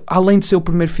seja, além de ser o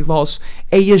primeiro filósofo,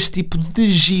 é este tipo de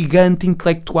gigante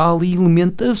intelectual e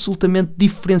elemento absolutamente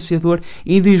diferenciador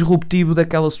e disruptivo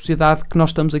daquela sociedade que nós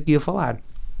estamos aqui a falar.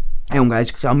 É um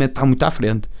gajo que realmente está muito à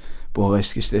frente. Porra,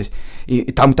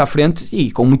 está muito à frente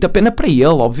e com muita pena para ele,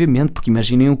 obviamente, porque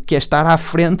imaginem o que é estar à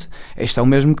frente. Este é o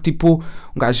mesmo que tipo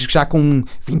um gajo que já com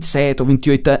 27 ou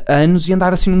 28 anos e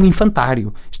andar assim num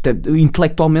infantário.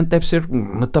 Intelectualmente deve ser,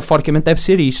 metaforicamente deve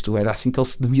ser isto, era assim que ele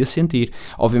se devia sentir.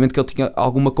 Obviamente que ele tinha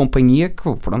alguma companhia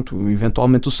que, pronto,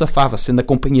 eventualmente o safava, sendo a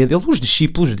companhia dele os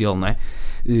discípulos dele, não é?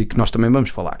 Que nós também vamos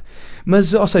falar.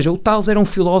 Mas, ou seja, o Tales era um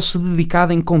filósofo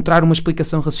dedicado a encontrar uma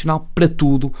explicação racional para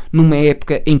tudo, numa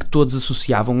época em que todos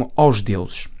associavam aos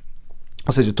deuses.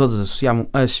 Ou seja, todos associavam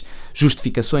as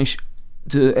justificações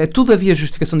tudo havia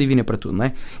justificação divina para tudo, não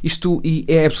é? Isto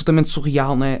é absolutamente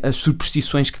surreal, não é? As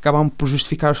superstições que acabam por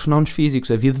justificar os fenómenos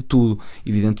físicos, havia de tudo,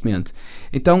 evidentemente.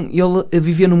 Então ele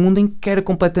vivia num mundo em que era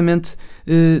completamente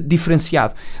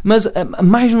diferenciado. Mas a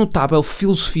mais notável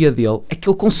filosofia dele é que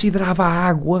ele considerava a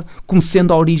água como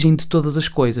sendo a origem de todas as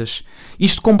coisas.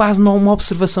 Isto com base numa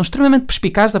observação extremamente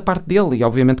perspicaz da parte dele, e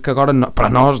obviamente que agora, para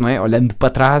nós, não é? Olhando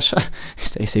para trás,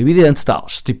 isso é evidente,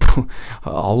 Tales. Tipo,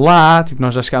 olá, tipo,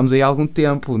 nós já chegámos aí há algum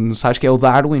tempo. Não sabes que é o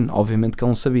Darwin? Obviamente que ele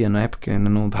não sabia, não é? Porque ainda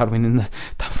não, Darwin ainda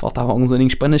faltavam alguns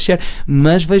aninhos para nascer.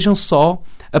 Mas vejam só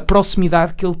a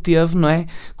proximidade que ele teve, não é?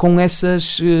 Com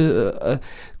essas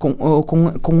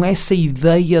com essa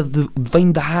ideia de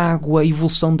vem da água, a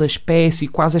evolução da espécie,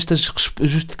 quase estas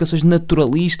justificações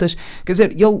naturalistas. Quer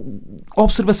dizer, a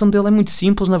observação dele é muito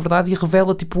simples, na verdade, e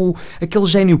revela tipo aquele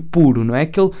gênio puro, não é?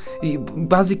 Que ele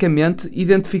basicamente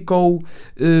identificou.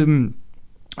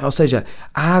 Ou seja,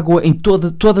 a água em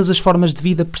todas as formas de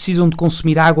vida precisam de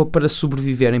consumir água para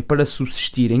sobreviverem, para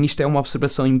subsistirem. Isto é uma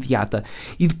observação imediata.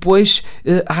 E depois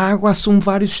a água assume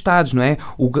vários estados, não é?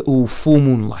 O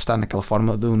fumo, lá está, naquela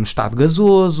forma, no estado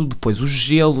gasoso, depois o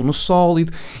gelo no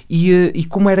sólido, e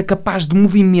como era capaz de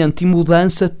movimento e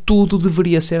mudança, tudo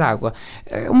deveria ser água.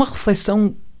 É uma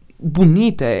reflexão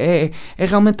bonita,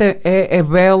 realmente é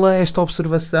bela esta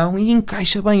observação e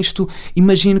encaixa bem isto.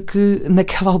 Imagino que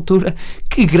naquela altura,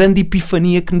 que grande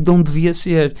epifania que não devia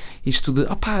ser isto de,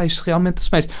 isto realmente se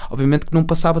mexe. Obviamente que não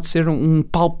passava de ser um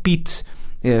palpite.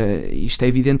 Isto é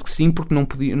evidente que sim, porque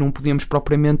não podíamos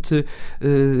propriamente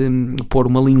pôr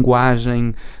uma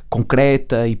linguagem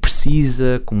concreta e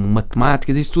precisa, como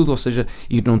matemáticas e isso tudo, ou seja,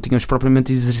 e não tínhamos propriamente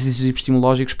exercícios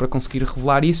epistemológicos para conseguir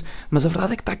revelar isso, mas a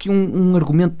verdade é que está aqui um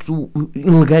argumento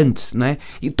elegante, não é?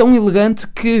 E tão elegante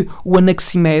que o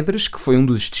Anaximedres, que foi um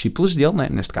dos discípulos dele, não é?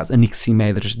 Neste caso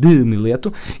Anaximedres de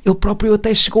Mileto, ele próprio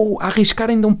até chegou a arriscar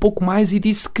ainda um pouco mais e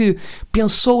disse que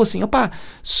pensou assim,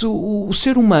 se o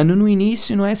ser humano no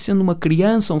início, não é, sendo uma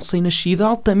criança, um recém-nascido,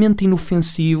 altamente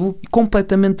inofensivo e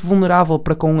completamente vulnerável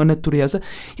para com a natureza,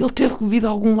 ele teve que vir de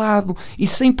algum lado e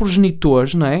sem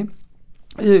progenitores, não é?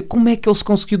 Como é que ele se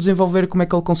conseguiu desenvolver, como é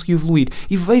que ele conseguiu evoluir?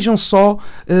 E vejam só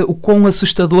o quão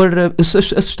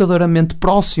assustadoramente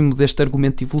próximo deste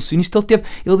argumento evolucionista ele teve.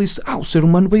 Ele disse, o ser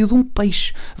humano veio de um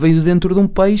peixe, veio dentro de um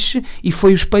peixe e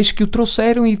foi os peixes que o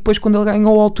trouxeram, e depois quando ele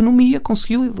ganhou autonomia,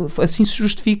 conseguiu, assim se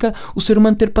justifica o ser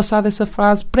humano ter passado essa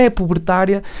fase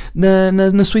pré-pubertária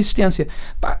na sua existência.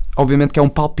 Obviamente que é um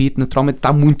palpite, naturalmente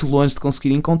está muito longe de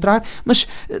conseguir encontrar, mas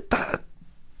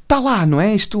está está lá, não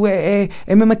é? Isto é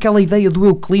mesmo aquela ideia do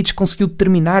Euclides que conseguiu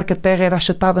determinar que a Terra era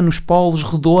achatada nos polos,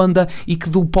 redonda, e que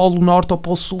do Polo Norte ao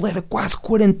Polo Sul era quase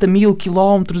 40 mil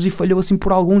quilómetros e falhou assim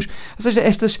por alguns. Ou seja,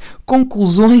 estas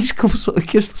conclusões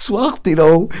que este pessoal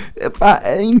retirou, epá,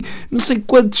 em não sei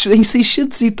quantos, em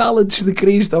 600 e tal antes de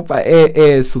Cristo, epá,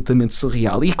 é absolutamente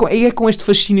surreal. E é com este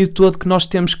fascínio todo que nós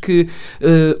temos que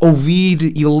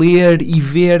ouvir e ler e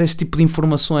ver este tipo de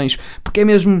informações, porque é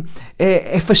mesmo,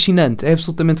 é fascinante, é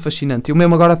absolutamente fascinante. Eu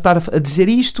mesmo agora estar a dizer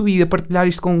isto e a partilhar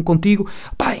isto contigo,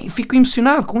 pá, fico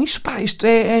emocionado com isto, pá, isto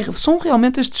são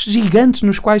realmente estes gigantes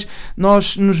nos quais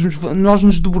nós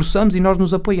nos debruçamos e nós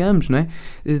nos apoiamos, não é?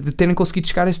 De terem conseguido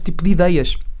chegar a este tipo de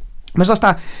ideias. Mas lá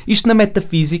está, isto na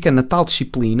metafísica, na tal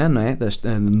disciplina, não é?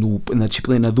 Na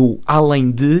disciplina do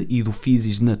além de e do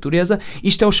physis de natureza,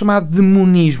 isto é o chamado de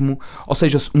monismo, ou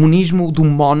seja, o monismo do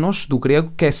monos, do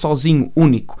grego, que é sozinho,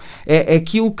 único. É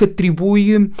aquilo que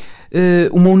atribui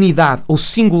uma unidade ou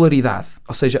singularidade,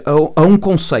 ou seja, a um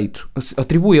conceito.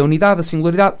 Atribui a unidade, a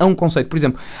singularidade a um conceito. Por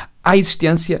exemplo, à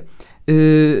existência...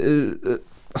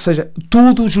 ou seja,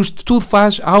 tudo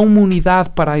faz, há uma unidade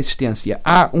para a existência,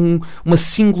 há uma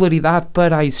singularidade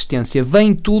para a existência,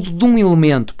 vem tudo de um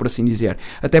elemento, por assim dizer.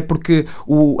 Até porque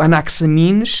o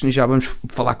Anaximenes, já vamos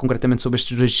falar concretamente sobre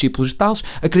estes dois discípulos de Tales,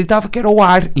 acreditava que era o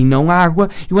ar e não a água,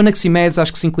 e o Anaximenes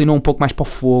acho que se inclinou um pouco mais para o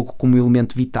fogo, como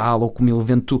elemento vital, ou como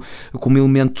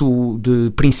elemento de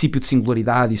princípio de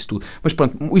singularidade, isso tudo. Mas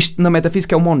pronto, isto na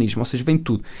metafísica é o monismo, ou seja, vem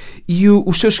tudo. E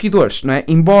os seus seguidores, não é?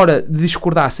 Embora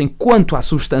discordassem quanto à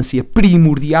substância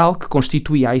primordial que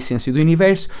constituía a essência do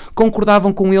universo,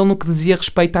 concordavam com ele no que dizia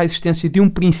respeito à existência de um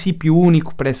princípio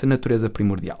único para essa natureza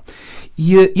primordial.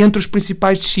 E entre os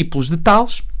principais discípulos de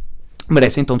Tales,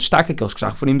 merecem então destaque aqueles que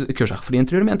eu já referi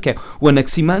anteriormente, que é o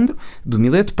Anaximandro, do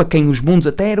Mileto, para quem os mundos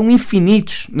até eram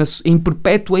infinitos, em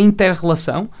perpétua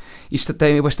inter-relação. Isto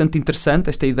até é bastante interessante,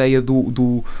 esta ideia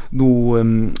dos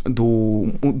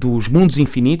mundos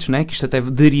infinitos, né? Que isto até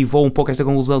derivou um pouco, esta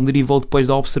conclusão derivou depois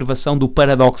da observação do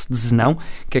paradoxo de Zenão,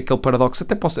 que é aquele paradoxo,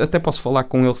 até posso falar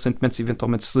com ele recentemente, se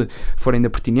eventualmente se for ainda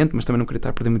pertinente, mas também não queria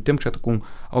estar a perder muito tempo, já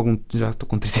estou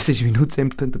com 36 minutos, é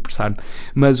importante apressar-me.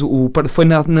 Mas foi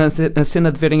na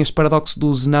cena de verem este paradoxo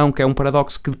do Zenão, que é um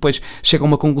paradoxo que depois chega a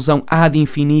uma conclusão ad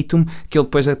infinitum, que ele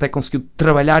depois até conseguiu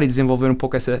trabalhar e desenvolver um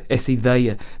pouco essa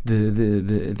ideia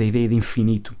da ideia de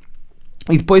infinito.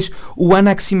 E depois o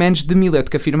Anaximenes de Mileto,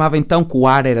 que afirmava então que o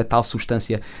ar era tal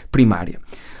substância primária.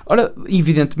 Ora,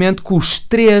 evidentemente que os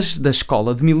três da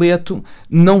escola de Mileto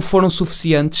não foram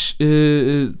suficientes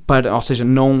ou seja,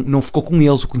 não ficou com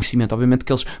eles o conhecimento. Obviamente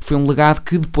que foi um legado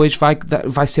que depois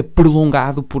vai ser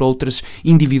prolongado por outras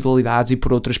individualidades e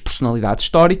por outras personalidades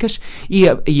históricas,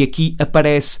 e aqui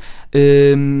aparece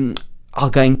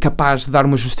alguém capaz de dar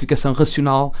uma justificação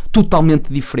racional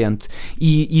totalmente diferente.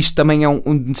 E isto também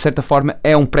de certa forma,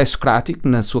 é um pré-socrático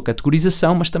na sua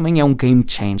categorização, mas também é um game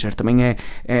changer, também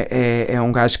é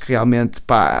um gajo que realmente,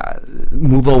 pá,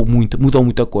 mudou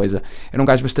muita coisa. Era um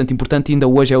gajo bastante importante e ainda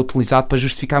hoje é utilizado para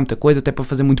justificar muita coisa, até para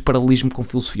fazer muito paralelismo com a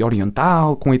filosofia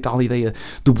oriental, com a tal ideia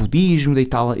do budismo,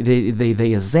 da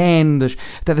ideia zen,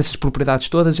 até dessas propriedades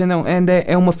todas. Ainda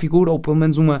é uma figura, ou pelo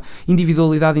menos uma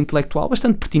individualidade intelectual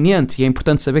bastante pertinente, e é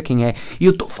importante saber quem é. E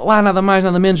eu estou a falar nada mais,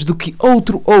 nada menos do que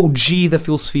outro OG da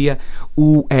filosofia,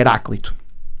 o Heráclito.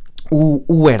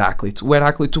 O Heráclito,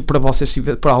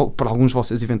 para alguns de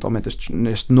vocês eventualmente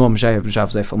este nome já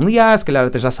vos é familiar, se calhar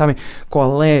até já sabem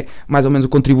qual é mais ou menos o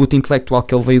contributo intelectual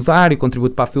que ele veio dar e o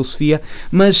contributo para a filosofia,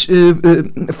 mas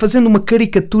fazendo uma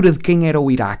caricatura de quem era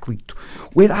o Heráclito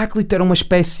era uma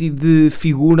espécie de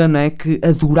figura, né, que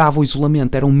adorava o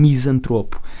isolamento, era um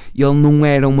misantropo, ele não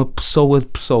era uma pessoa de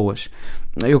pessoas.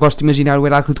 Eu gosto de imaginar o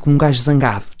Heráclito como um gajo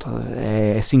zangado.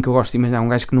 É assim que eu gosto de imaginar, um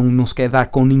gajo que não se quer dar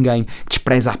com ninguém, que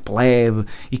despreza a plebe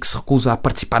e que se recusa a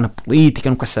participar na política,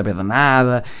 não quer saber de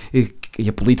nada, e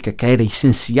a política que era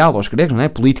essencial aos gregos, não é? A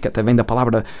política até vem da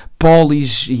palavra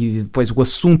polis, e depois o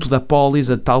assunto da polis,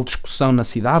 a tal discussão na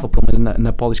cidade, ou pelo menos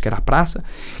na polis, que era a praça,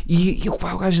 e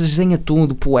o gajo desenha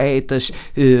tudo, poetas,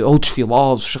 outros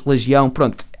filósofos, religião,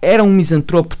 pronto, era um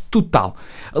misantropo total.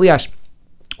 Aliás,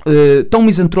 tão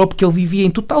misantropo que ele vivia em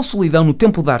total solidão no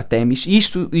templo de Artemis, e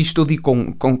isto eu digo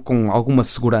com alguma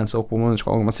segurança, ou pelo menos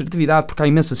com alguma assertividade, porque há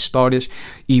imensas histórias,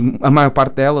 e a maior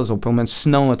parte delas, ou pelo menos se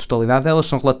não a totalidade delas,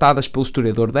 são relatadas pelo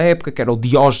historiador da época, que era o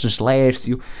Diógenes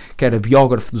Laércio, que era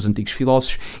biógrafo dos antigos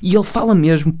filósofos, e ele fala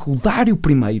mesmo que o Dário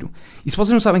I, e se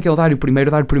vocês não sabem quem é o Dário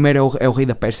I é o rei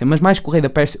da Pérsia, mas mais que o rei da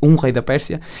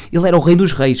Pérsia, ele era o rei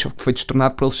dos reis, que foi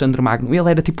destronado por Alexandre Magno.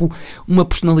 Ele era tipo uma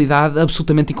personalidade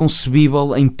absolutamente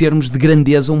inconcebível em termos de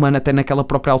grandeza humana, até naquela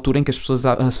própria altura em que as pessoas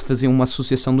faziam uma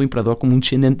associação do imperador como um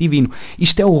descendente divino.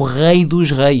 Isto é o rei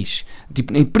dos reis,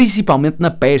 tipo, principalmente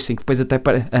na Pérsia, que depois até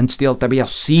antes dele também é o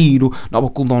Ciro,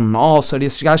 Nabucodonosor,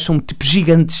 esses gajos são tipo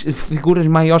gigantes, figuras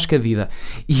maiores que a vida.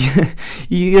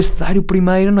 E este Dário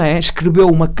I, não é, escreveu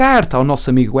uma carta ao nosso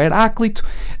amigo Heráclito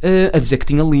a dizer que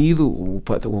tinha lido o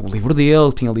livro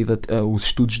dele, tinha lido os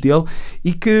estudos dele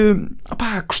e que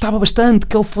gostava bastante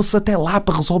que ele fosse até lá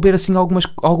para resolver assim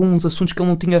alguns assuntos que ele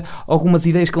não tinha, algumas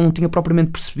ideias que ele não tinha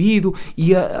propriamente percebido,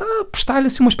 e a prestar-lhe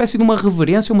assim uma espécie de uma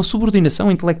reverência, uma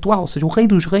subordinação intelectual, ou seja, o rei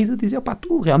dos reis a dizer,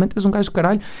 tu realmente és um gajo do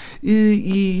caralho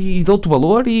e dou-te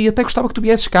valor e até gostava que tu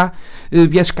viesses cá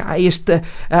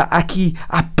aqui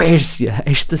à Pérsia,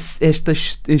 esta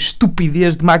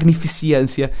estupidez de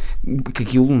magnificência, que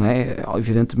aquilo, não é?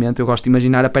 Evidentemente eu gosto de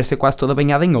imaginar a Pérsia quase toda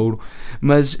banhada em ouro,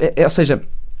 mas, ou seja,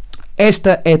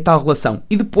 esta é a tal relação.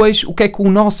 E depois, o que é que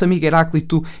o nosso amigo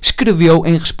Heráclito escreveu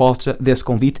em resposta desse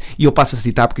convite? E eu passo a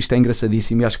citar porque isto é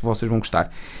engraçadíssimo e acho que vocês vão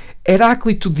gostar.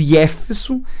 Heráclito de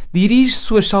Éfeso dirige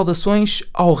suas saudações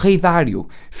ao rei Dário,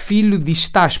 filho de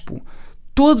Estaspo.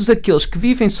 Todos aqueles que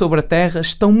vivem sobre a terra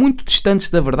estão muito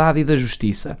distantes da verdade e da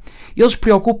justiça. Eles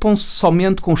preocupam-se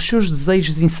somente com os seus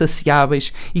desejos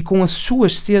insaciáveis e com as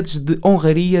suas sedes de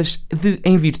honrarias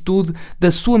em virtude da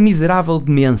sua miserável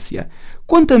demência.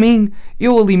 Quanto a mim,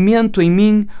 eu alimento em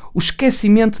mim o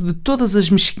esquecimento de todas as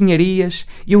mesquinharias,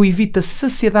 eu evito a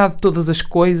saciedade de todas as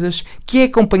coisas, que é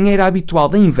a companheira habitual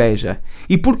da inveja.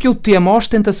 E porque eu temo a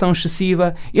ostentação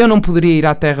excessiva, eu não poderia ir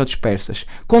à terra dos persas,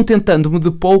 contentando-me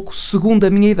de pouco segundo a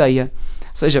minha ideia. Ou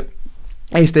seja,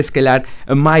 esta é se calhar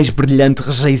a mais brilhante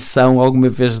rejeição alguma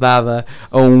vez dada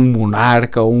a um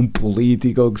monarca ou um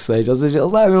político ou o que seja. Ou seja, ele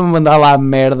vai mesmo mandar lá a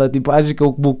merda, tipo, acho que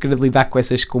eu vou querer lidar com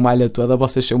essa escumalha toda,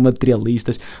 vocês são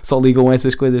materialistas, só ligam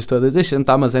essas coisas todas, deixem-me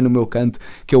estar, mas é no meu canto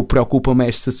que eu preocupo-me a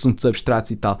estes assuntos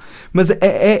abstratos e tal. Mas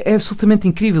é absolutamente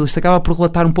incrível, isto acaba por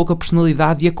relatar um pouco a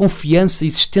personalidade e a confiança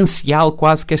existencial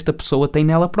quase que esta pessoa tem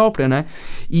nela própria, não é?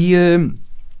 E...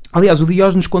 aliás, o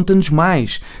Diógenes conta-nos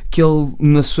mais que ele,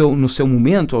 no seu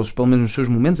momento, ou pelo menos nos seus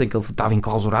momentos em que ele estava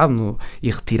enclausurado e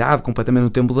retirado completamente no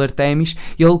templo de Artemis,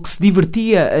 ele que se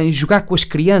divertia em jogar com as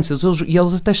crianças, e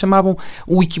eles até chamavam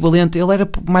o equivalente, ele era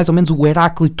mais ou menos o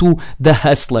Heráclito da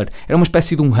Hustler, era uma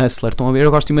espécie de um hustler, estão a ver?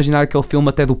 Eu gosto de imaginar aquele filme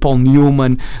até do Paul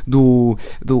Newman, do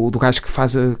gajo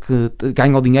que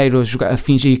ganha o dinheiro a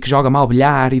fingir que joga mal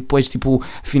bilhar e depois, tipo,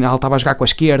 afinal estava a jogar com a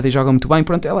esquerda e joga muito bem,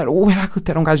 pronto, o Heráclito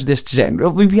era um gajo deste género,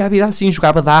 ele vivia a vida assim,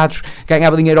 jogava dados,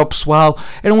 ganhava dinheiro ao pessoal,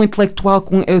 era um intelectual,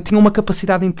 tinha uma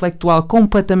capacidade intelectual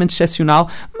completamente excepcional,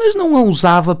 mas não a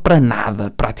usava para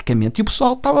nada, praticamente. E o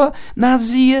pessoal estava na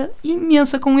azia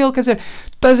imensa com ele, quer dizer,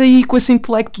 estás aí com esse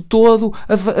intelecto todo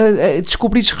a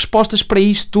descobrir respostas para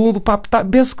isto tudo,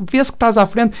 vê-se que estás à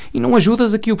frente e não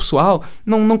ajudas aqui o pessoal,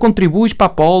 não contribuis para a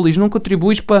polis, não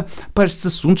contribuis para estes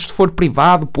assuntos de foro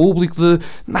privado, público, de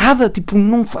nada, tipo,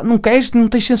 não queres, não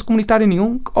tens senso comunitário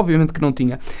nenhum, obviamente que não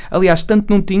tinha. Aliás,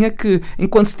 tanto não tinha que,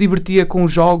 enquanto se divertia com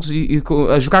os jogos e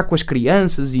a jogar com as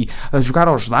crianças e a jogar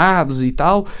aos dados e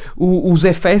tal, os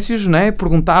efésios, né,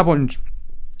 perguntavam-lhes: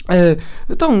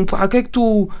 então, o que é que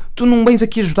tu não vens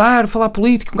aqui ajudar, falar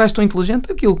política, um gajo tão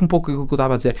inteligente? Aquilo um pouco que eu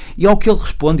estava a dizer. E ao que ele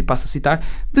responde, e passo a citar: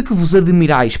 de que vos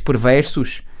admirais,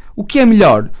 perversos? O que é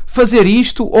melhor, fazer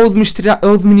isto ou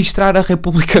administrar a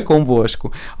República convosco?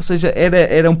 Ou seja,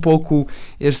 era um pouco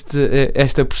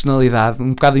esta personalidade,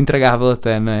 um bocado intragável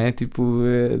até, não é? Tipo,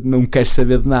 não quer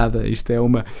saber de nada. Isto é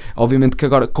uma... Obviamente que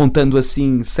agora, contando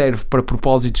assim, serve para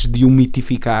propósitos de o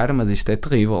mitificar, mas isto é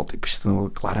terrível. Tipo, isto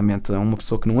claramente é uma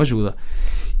pessoa que não ajuda.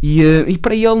 E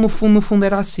para ele, no fundo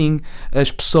era assim.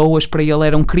 As pessoas, para ele,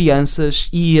 eram crianças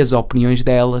e as opiniões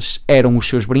delas eram os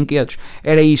seus brinquedos.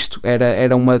 Era isto, era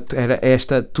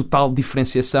esta total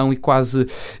diferenciação e quase...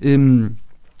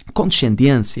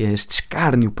 condescendência, este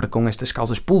escárnio para com estas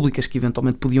causas públicas que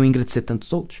eventualmente podiam engrandecer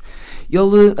tantos outros.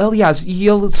 Ele,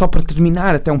 só para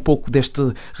terminar até um pouco deste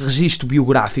registro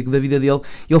biográfico da vida dele,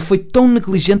 ele foi tão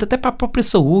negligente até para a própria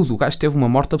saúde. O gajo teve uma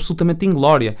morte absolutamente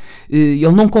inglória.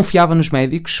 Ele não confiava nos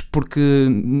médicos porque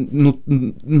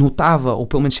notava, ou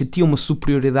pelo menos sentia, uma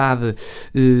superioridade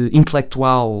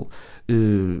intelectual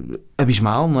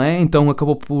abismal, não é? Então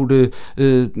acabou por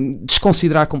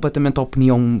desconsiderar completamente a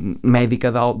opinião médica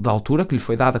da altura que lhe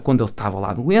foi dada quando ele estava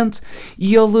lá doente,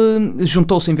 e ele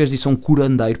juntou-se em vez disso a um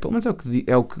curandeiro, pelo menos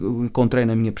é o que encontrei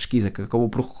na minha pesquisa, que acabou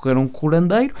por recorrer a um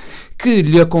curandeiro que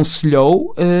lhe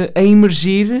aconselhou a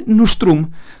imergir no estrume,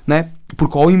 não é?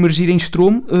 Porque ao imergir em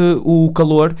estrume, o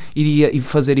calor iria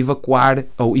fazer evaporar,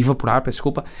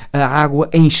 a água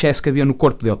em excesso que havia no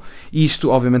corpo dele. E isto,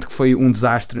 obviamente, que foi um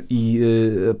desastre e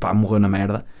morreu na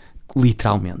merda.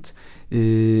 literalmente.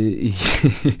 E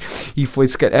foi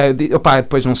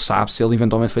depois não se sabe se ele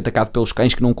eventualmente foi atacado pelos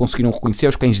cães que não conseguiram reconhecer,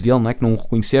 os cães dele, não é? Que não o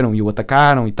reconheceram e o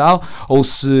atacaram e tal, ou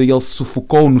se ele se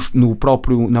sufocou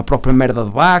na própria merda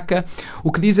de vaca.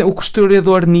 O que dizem, o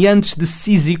historiador Neantes de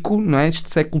Císico, não é? Este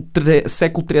século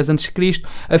III a.C.,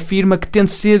 afirma que tendo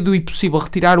sido impossível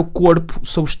retirar o corpo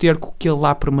sob o esterco que ele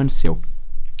lá permaneceu.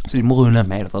 Ou seja, morreu na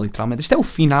merda, literalmente. Isto é o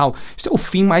final, isto é o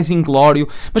fim mais inglório,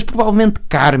 mas provavelmente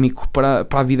kármico para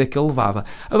a vida que ele levava.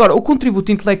 Agora, o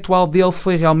contributo intelectual dele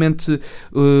foi realmente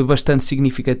bastante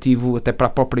significativo, até para a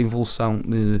própria evolução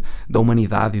da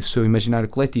humanidade e do seu imaginário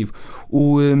coletivo.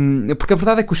 Porque a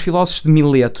verdade é que os filósofos de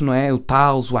Mileto, não é? O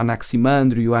Tales, o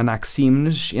Anaximandro e o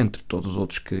Anaxímenes, entre todos os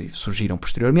outros que surgiram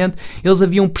posteriormente, eles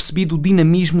haviam percebido o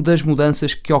dinamismo das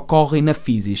mudanças que ocorrem na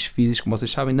physis, como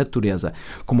vocês sabem, natureza,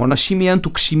 como o nascimento, o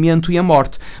crescimento e a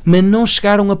morte, mas não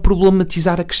chegaram a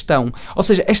problematizar a questão. Ou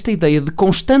seja, esta ideia de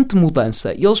constante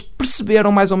mudança, eles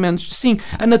perceberam mais ou menos, sim,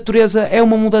 a natureza é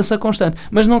uma mudança constante,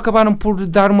 mas não acabaram por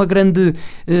dar uma grande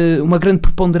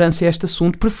preponderância a este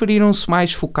assunto, preferiram-se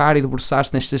mais focar e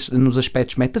debruçar-se nos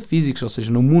aspectos metafísicos, ou seja,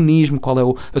 no monismo, qual é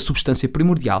a substância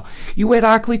primordial. E o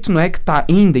Heráclito, não é, que está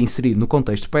ainda inserido no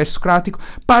contexto pré-socrático,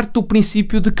 parte do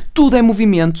princípio de que tudo é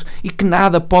movimento e que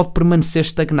nada pode permanecer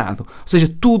estagnado. Ou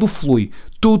seja, tudo flui,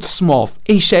 tudo se move,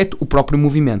 exceto o próprio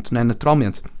movimento, não é?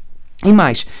 Naturalmente. E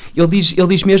mais, ele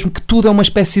diz mesmo que tudo é uma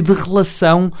espécie de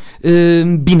relação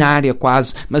binária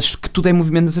quase, mas que tudo é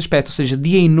movimento nesse aspecto, ou seja,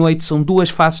 dia e noite são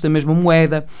duas faces da mesma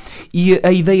moeda, e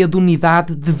a ideia de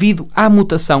unidade devido à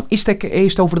mutação. Este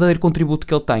é o verdadeiro contributo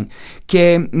que ele tem, que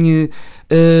é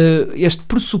este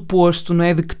pressuposto, não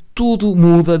é, de que tudo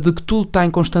muda, de que tudo está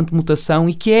em constante mutação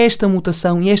e que é esta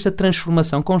mutação e esta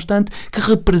transformação constante que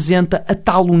representa a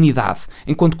tal unidade.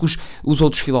 Enquanto que os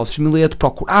outros filósofos de Mileto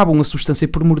procuravam a substância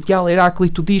primordial,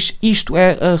 Heráclito diz isto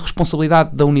é a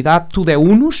responsabilidade da unidade, tudo é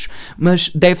unus,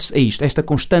 mas deve-se a isto, a esta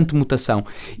constante mutação.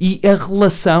 E a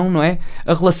relação, não é?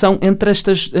 A relação entre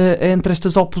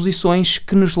estas oposições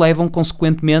que nos levam,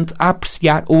 consequentemente, a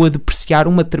apreciar ou a depreciar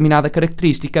uma determinada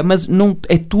característica, mas não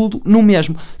é tudo no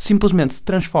mesmo, simplesmente se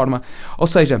transforma. Ou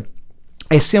seja,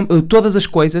 é sempre, todas as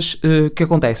coisas que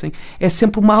acontecem é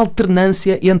sempre uma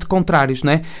alternância entre contrários,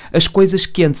 não é? As coisas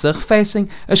quentes arrefecem,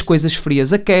 as coisas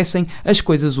frias aquecem, as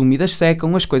coisas úmidas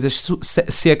secam, as coisas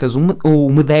secas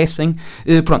umedecem,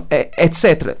 pronto,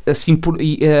 etc. Assim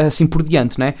por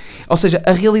diante, não é? Ou seja,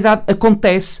 a realidade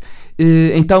acontece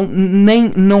então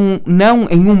não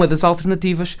em uma das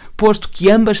alternativas, posto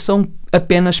que ambas são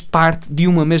apenas parte de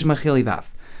uma mesma realidade,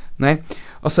 não é?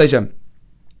 Ou seja,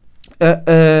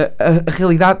 a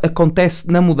realidade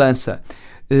acontece na mudança,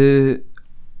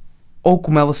 ou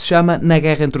como ela se chama, na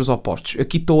guerra entre os opostos.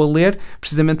 Aqui estou a ler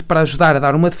precisamente para ajudar a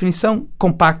dar uma definição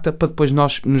compacta para depois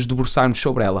nós nos debruçarmos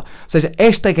sobre ela. Ou seja,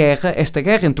 esta guerra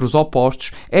entre os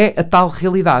opostos é a tal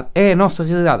realidade, é a nossa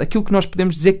realidade, aquilo que nós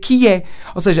podemos dizer que é.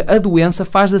 Ou seja, a doença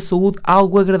faz da saúde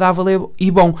algo agradável e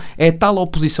bom. É a tal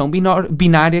oposição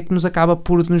binária que nos acaba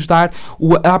por nos dar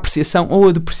a apreciação ou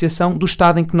a depreciação do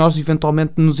estado em que nós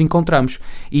eventualmente nos encontramos.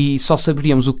 E só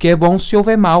saberíamos o que é bom se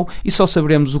houver mau, e só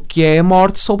saberemos o que é a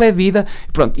morte se houver vida.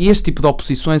 Pronto, e este tipo de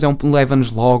oposições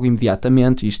leva-nos logo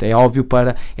imediatamente, isto é óbvio,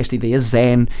 para esta ideia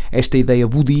zen, esta ideia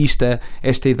budista,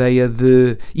 esta ideia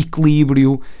de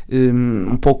equilíbrio,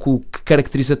 um pouco que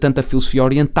caracteriza tanto a filosofia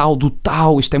oriental, do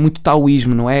Tao. Isto é muito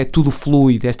taoísmo, não é? Tudo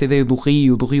fluido, esta ideia do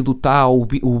rio do Tao,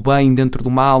 o bem dentro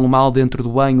do mal, o mal dentro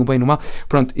do bem, o bem no mal.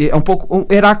 Pronto, é um pouco, o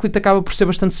Heráclito acaba por ser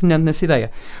bastante semelhante nessa ideia.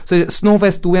 Ou seja, se não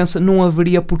houvesse doença, não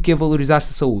haveria por que valorizar-se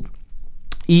a saúde.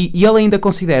 E ele ainda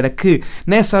considera que,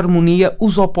 nessa harmonia,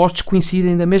 os opostos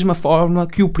coincidem da mesma forma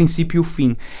que o princípio e o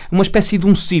fim. Uma espécie de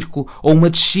um círculo, ou uma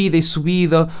descida e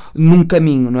subida num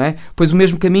caminho, não é? Pois o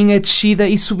mesmo caminho é descida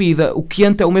e subida. O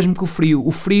quente é o mesmo que o frio.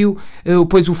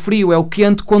 Pois o frio é o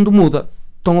quente quando muda.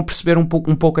 Estão a perceber um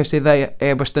pouco esta ideia?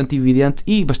 É bastante evidente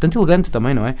e bastante elegante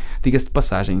também, não é? Diga-se de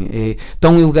passagem. É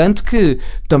tão elegante que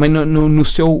também no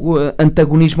seu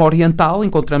antagonismo oriental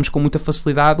encontramos com muita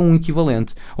facilidade um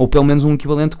equivalente. Ou pelo menos um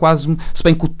equivalente quase... Se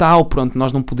bem que o Tao, pronto,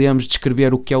 nós não podemos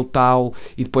descrever o que é o Tao,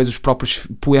 e depois os próprios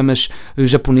poemas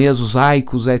japoneses, os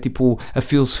haikus, é tipo a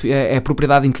filosofia, é a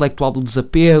propriedade intelectual do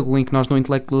desapego, em que nós não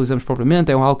intelectualizamos propriamente,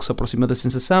 é algo que se aproxima da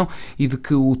sensação, e de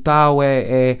que o Tao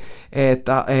é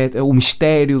o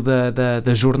mistério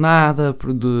da jornada,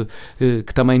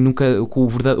 que também nunca,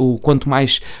 quanto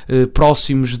mais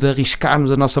próximos de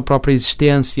arriscarmos a nossa própria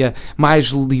existência, mais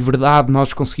liberdade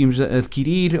nós conseguimos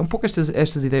adquirir. Um pouco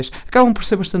estas ideias acabam por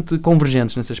ser bastante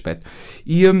convergentes nesse aspecto.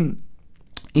 E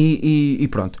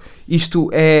pronto, isto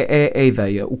é a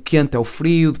ideia. O quente é o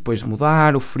frio, depois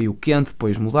mudar, o frio quente,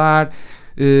 depois mudar.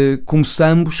 como se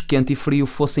ambos, quente e frio,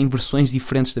 fossem versões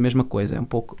diferentes da mesma coisa. É um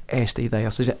pouco esta a ideia,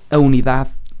 ou seja, a unidade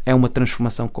é uma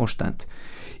transformação constante.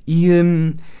 E,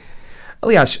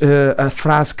 aliás, a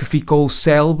frase que ficou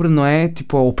célebre, não é?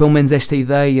 Tipo, ou pelo menos esta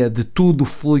ideia de tudo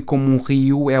flui como um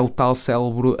rio, é o tal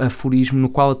célebre aforismo no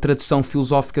qual a tradução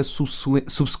filosófica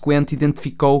subsequente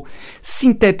identificou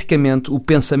sinteticamente o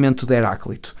pensamento de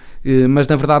Heráclito. Mas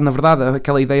na verdade,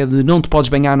 aquela ideia de não te podes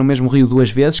banhar no mesmo rio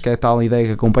duas vezes, que é a tal ideia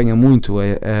que acompanha muito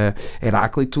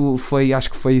Heráclito,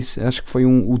 acho que foi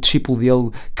o discípulo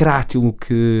dele, Crátilo,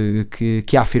 que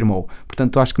a afirmou.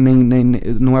 Portanto, acho que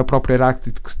não é o próprio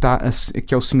Heráclito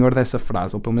que é o senhor dessa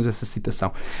frase, ou pelo menos dessa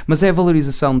citação, mas é a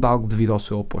valorização de algo devido ao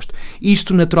seu oposto.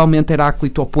 Isto, naturalmente,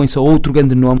 Heráclito opõe-se a outro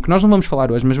grande nome, que nós não vamos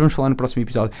falar hoje, mas vamos falar no próximo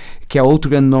episódio, que é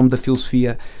outro grande nome da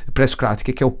filosofia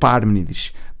pré-socrática, que é o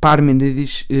Parménides.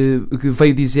 Parménides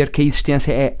veio dizer que a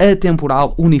existência é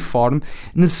atemporal, uniforme,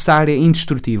 necessária e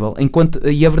indestrutível,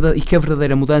 e que a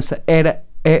verdadeira mudança é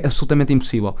absolutamente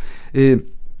impossível,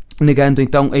 negando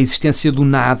então a existência do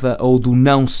nada ou do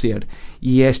não ser.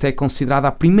 E esta é considerada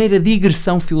a primeira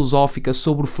digressão filosófica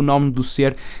sobre o fenómeno do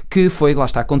ser, que foi, lá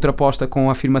está, contraposta com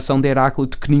a afirmação de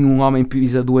Heráclito que nenhum homem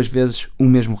pisa duas vezes o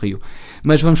mesmo rio.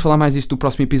 Mas vamos falar mais disto no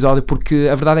próximo episódio, porque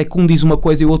a verdade é que um diz uma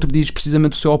coisa e o outro diz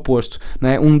precisamente o seu oposto, não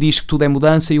é? Um diz que tudo é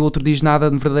mudança e o outro diz nada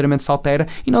verdadeiramente se altera,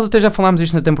 e nós até já falámos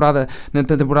isto na temporada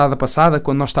passada,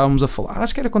 quando nós estávamos a falar,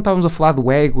 acho que era quando estávamos a falar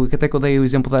do ego, que até que eu dei o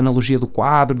exemplo da analogia do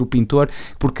quadro, do pintor,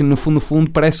 porque no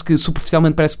fundo parece que,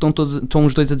 superficialmente, parece que estão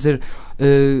os dois a dizer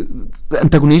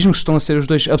antagonismos, estão a ser os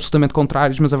dois absolutamente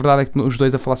contrários, mas a verdade é que os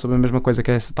dois a falar sobre a mesma coisa,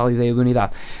 que é essa tal ideia de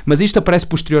unidade. Mas isto aparece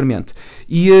posteriormente.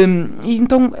 E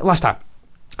então, lá está.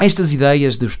 Estas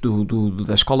ideias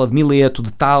da escola de Mileto,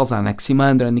 de Tales,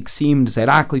 Anaximandro, Anaxímenes,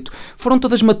 Heráclito, foram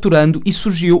todas maturando e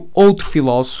surgiu outro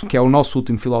filósofo, que é o nosso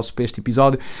último filósofo para este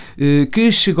episódio,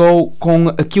 que chegou com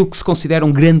aquilo que se considera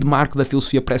um grande marco da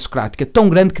filosofia pré-socrática, tão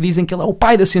grande que dizem que ele é o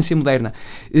pai da ciência moderna,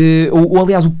 ou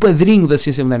aliás o padrinho da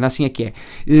ciência moderna, assim é que é,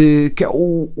 que é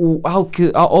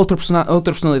outra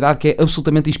personalidade que é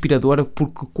absolutamente inspiradora,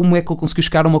 porque como é que ele conseguiu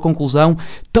chegar a uma conclusão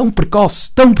tão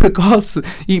precoce,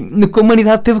 e que a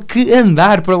humanidade teve que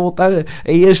andar para voltar a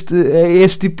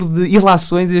este tipo de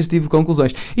ilações e este tipo de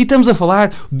conclusões. E estamos a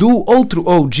falar do outro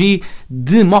OG,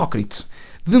 Demócrito.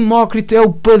 Demócrito é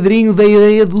o padrinho da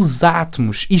ideia dos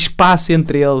átomos e espaço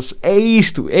entre eles. É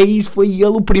isto, foi ele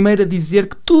o primeiro a dizer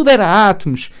que tudo era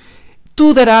átomos.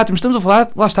 Tudo era átomos. Estamos a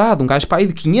falar, lá está, de um gajo para aí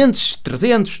de 500,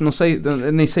 300, não sei,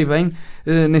 nem sei bem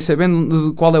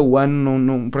de qual é o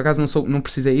ano, por acaso não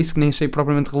precisei isso, que nem achei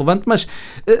propriamente relevante, mas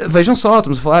vejam só,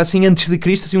 estamos a falar assim antes de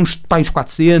Cristo, assim uns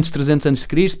 400, 300 antes de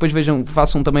Cristo, depois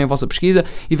façam também a vossa pesquisa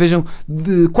e vejam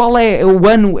qual é o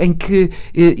ano em que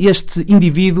este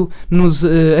indivíduo nos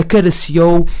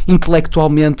acariciou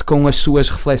intelectualmente com as suas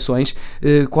reflexões,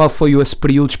 qual foi esse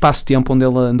período, espaço-tempo onde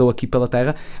ele andou aqui pela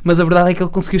Terra, mas a verdade é que ele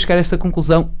conseguiu chegar a esta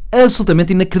conclusão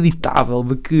absolutamente inacreditável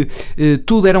de que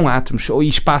tudo eram átomos e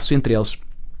espaço entre eles.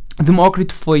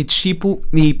 Demócrito foi discípulo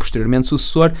e posteriormente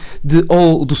sucessor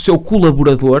do seu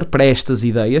colaborador para estas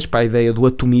ideias, para a ideia do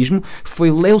atomismo,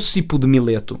 foi Leucipo de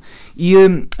Mileto. E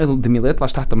de Mileto, lá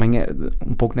está, também é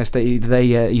um pouco nesta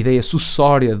ideia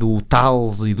sucessória do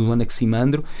Tales e do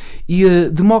Anaximandro. E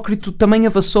Demócrito também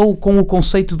avançou com o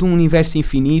conceito de um universo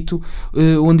infinito,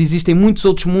 onde existem muitos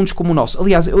outros mundos como o nosso.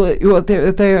 Aliás, eu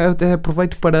até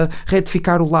aproveito para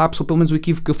retificar o lapso, ou pelo menos o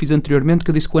equívoco que eu fiz anteriormente,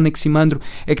 que eu disse que o Anaximandro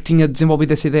é que tinha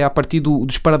desenvolvido essa ideia a partir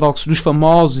dos paradoxos, dos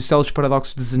famosos e célebres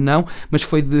paradoxos de Zenão, mas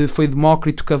foi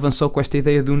Demócrito que avançou com esta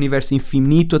ideia de um universo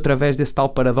infinito através desse tal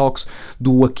paradoxo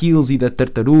do Aquiles e da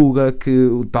tartaruga, que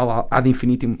o tal ad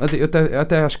infinitum. Eu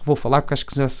até acho que vou falar, porque acho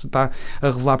que já se está a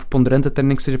revelar preponderante, até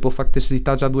nem que seja pelo facto de ter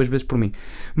citado já 2 vezes por mim.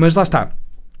 Mas lá está.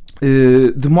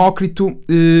 Demócrito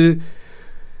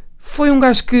foi um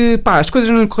gajo que, as coisas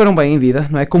não lhe correram bem em vida,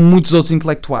 não é? Como muitos outros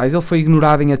intelectuais, ele foi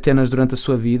ignorado em Atenas durante a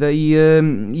sua vida e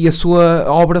a sua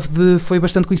obra foi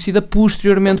bastante conhecida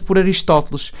posteriormente por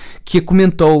Aristóteles, que a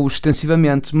comentou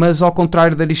extensivamente, mas ao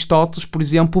contrário de Aristóteles, por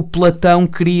exemplo, Platão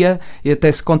queria, e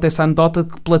até se conta essa anedota,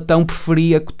 que Platão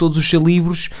preferia que todos os seus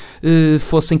livros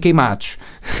fossem queimados.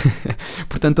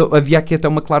 Portanto, havia aqui até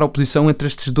uma clara oposição entre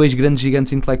estes dois grandes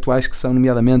gigantes intelectuais, que são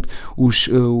nomeadamente os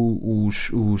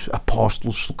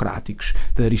apóstolos socráticos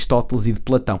de Aristóteles e de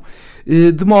Platão.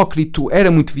 Demócrito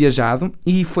era muito viajado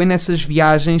e foi nessas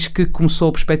viagens que começou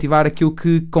a perspectivar aquilo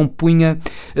que compunha,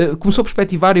 começou a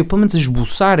perspectivar e pelo menos a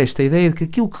esboçar esta ideia de que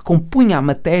aquilo que compunha a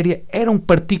matéria eram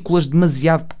partículas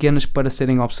demasiado pequenas para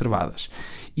serem observadas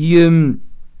e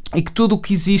que tudo o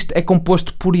que existe é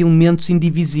composto por elementos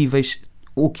indivisíveis.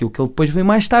 aquilo que ele depois veio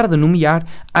mais tarde a nomear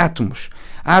átomos.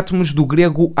 Átomos do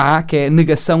grego a, que é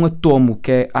negação atomo,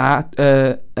 que é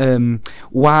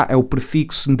o a é o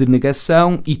prefixo de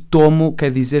negação e tomo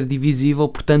quer dizer divisível,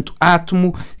 portanto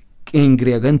átomo em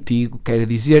grego antigo quer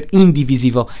dizer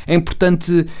indivisível. É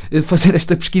importante fazer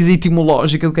esta pesquisa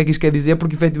etimológica do que é que isto quer dizer,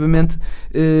 porque efetivamente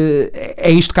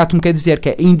é isto que átomo quer dizer, que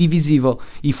é indivisível.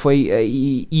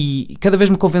 E cada vez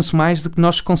me convenço mais de que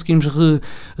nós conseguimos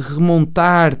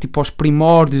remontar tipo, aos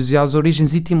primórdios e às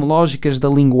origens etimológicas da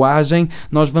linguagem.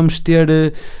 Nós vamos ter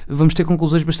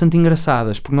conclusões bastante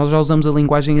engraçadas, porque nós já usamos a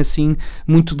linguagem assim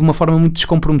de uma forma muito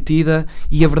descomprometida,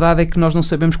 e a verdade é que nós não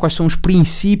sabemos quais são os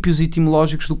princípios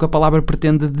etimológicos do que a palavra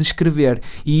pretende descrever,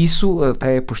 e isso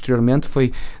até posteriormente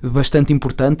foi bastante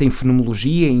importante em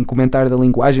fenomenologia, em comentário da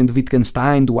linguagem do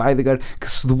Wittgenstein, do Heidegger,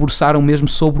 que se debruçaram mesmo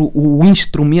sobre o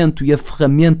instrumento e a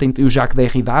ferramenta, e o Jacques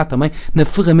Derrida também, na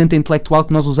ferramenta intelectual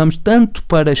que nós usamos tanto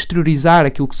para exteriorizar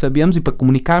aquilo que sabemos e para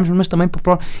comunicarmos, mas também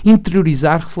para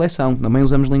interiorizar reflexão. Também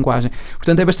usamos linguagem,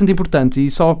 portanto é bastante importante. E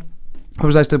só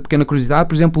vamos dar esta pequena curiosidade,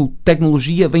 por exemplo,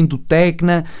 tecnologia vem do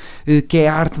tecna, que é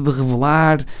a arte de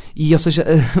revelar, e ou seja,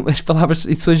 as palavras,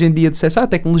 isso hoje em dia dissesse,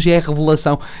 tecnologia é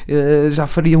revelação, já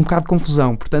faria um bocado de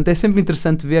confusão. Portanto é sempre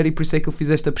interessante ver, e por isso é que eu fiz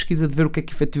esta pesquisa, de ver o que é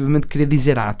que efetivamente queria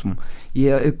dizer átomo, e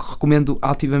eu recomendo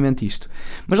altivamente isto.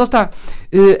 Mas lá está,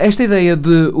 esta ideia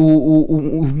de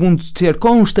o mundo ser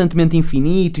constantemente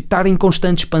infinito e estar em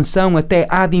constante expansão até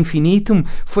ad infinitum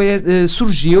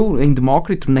surgiu em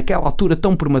Demócrito, naquela altura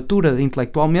tão prematura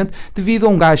intelectualmente, devido a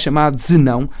um gajo chamado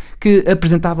Zenão, que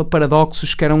apresentava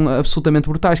paradoxos que eram absolutamente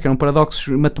brutais, que eram paradoxos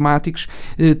matemáticos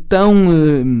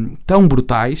tão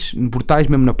brutais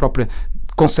mesmo na própria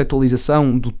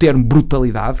conceptualização do termo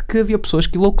brutalidade, que havia pessoas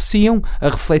que enlouqueciam a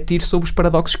refletir sobre os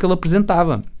paradoxos que ele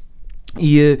apresentava.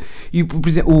 E por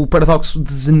exemplo, o paradoxo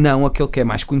de Zenão, aquele que é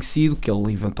mais conhecido, que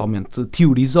ele eventualmente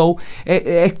teorizou,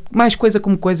 é mais coisa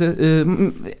como coisa,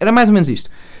 era mais ou menos isto.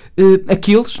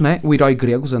 Aquiles, né, o herói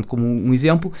grego, usando como um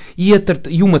exemplo, e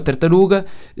uma tartaruga,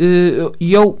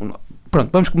 pronto,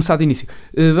 vamos começar do início.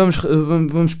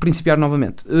 Vamos principiar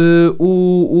novamente.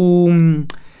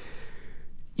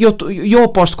 Eu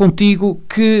aposto contigo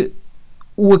que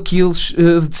o Aquiles,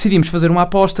 decidimos fazer uma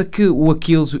aposta que o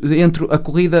Aquiles, entre a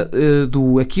corrida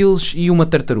do Aquiles e uma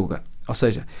tartaruga. Ou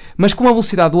seja, mas como a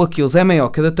velocidade do Aquiles é maior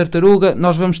que a da tartaruga,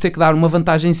 nós vamos ter que dar uma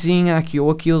vantagenzinha aqui ao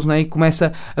Aquiles, né? E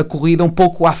começa a corrida um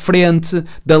pouco à frente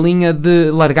da linha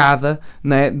de largada,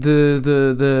 né?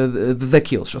 de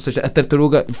Aquiles. Ou seja, a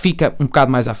tartaruga fica um bocado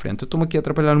mais à frente. Eu estou-me aqui a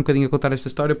atrapalhar um bocadinho a contar esta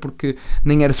história porque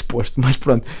nem era suposto, mas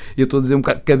pronto, eu estou a dizer um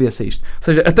bocado de cabeça isto. Ou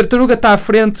seja, a tartaruga está à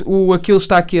frente, o Aquiles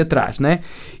está aqui atrás, né?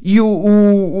 E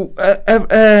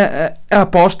a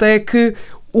aposta é que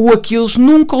o Aquiles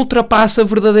nunca ultrapassa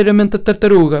verdadeiramente a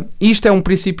tartaruga. Isto é um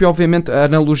princípio, obviamente, a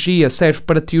analogia serve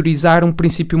para teorizar um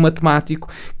princípio matemático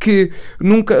que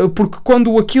nunca, porque quando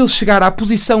o Aquiles chegar à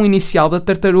posição inicial da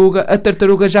tartaruga, a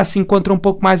tartaruga já se encontra um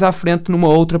pouco mais à frente numa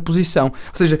outra posição. Ou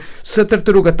seja, se a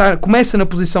tartaruga começa na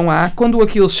posição A, quando o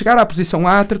Aquiles chegar à posição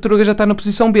A, a tartaruga já está na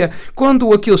posição B. Quando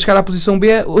o Aquiles chegar à posição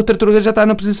B, a tartaruga já está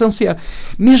na posição C.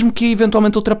 Mesmo que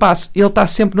eventualmente ultrapasse, ele está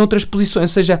sempre noutras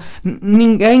posições, ou seja,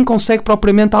 ninguém consegue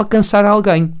propriamente alcançar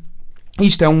alguém.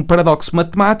 Isto é um paradoxo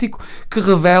matemático que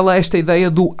revela esta ideia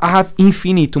do ad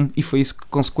infinitum, e foi isso que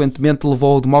consequentemente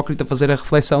levou o Demócrito a fazer a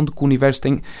reflexão de que o universo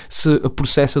se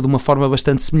processa de uma forma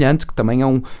bastante semelhante, que também é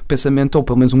um pensamento, ou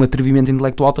pelo menos um atrevimento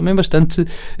intelectual também bastante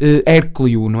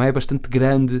hérculeo, não é? Bastante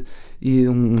grande, e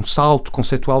um salto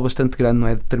conceitual bastante grande, não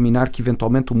é? Determinar que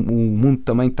eventualmente o mundo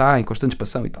também está em constante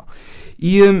expansão e tal.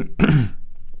 E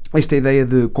esta ideia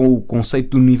com o conceito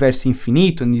do universo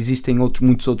infinito, onde existem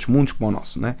muitos outros mundos como o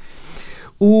nosso, não é?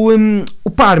 O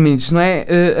Parmênides, não é?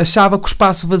 Achava que o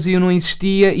espaço vazio não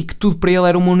existia e que tudo para ele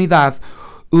era uma unidade.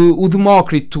 O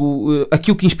Demócrito,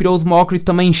 aquilo que inspirou o Demócrito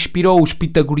também inspirou os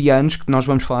pitagorianos, que nós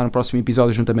vamos falar no próximo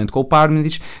episódio juntamente com o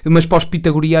Parmênides, mas para os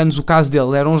pitagorianos o caso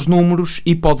dele eram os números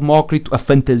e para o Demócrito a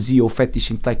fantasia ou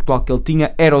fetiche intelectual que ele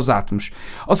tinha era os átomos.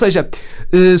 Ou seja,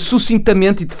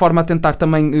 sucintamente e de forma a tentar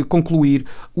também concluir,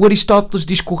 o Aristóteles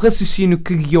diz que o raciocínio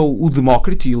que guiou o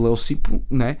Demócrito e o Leucipo,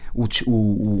 né,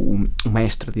 o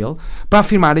mestre dele, para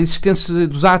afirmar a existência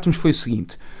dos átomos foi o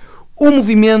seguinte: o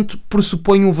movimento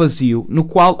pressupõe um vazio no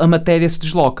qual a matéria se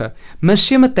desloca, mas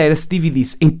se a matéria se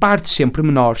dividisse em partes sempre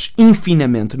menores,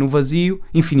 infinitamente no vazio,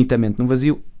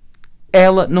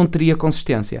 ela não teria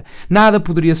consistência. Nada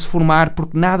poderia se formar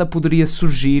porque nada poderia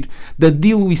surgir da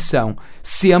diluição,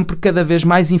 sempre cada vez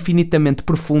mais infinitamente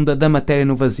profunda da matéria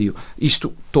no vazio.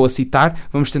 Isto estou a citar,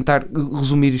 vamos tentar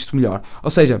resumir isto melhor. Ou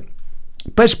seja,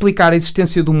 para explicar a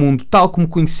existência do mundo tal como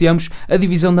conhecemos, a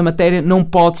divisão da matéria não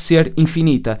pode ser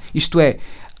infinita. Isto é,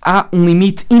 há um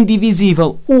limite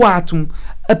indivisível, o átomo.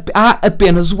 Há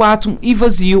apenas o átomo e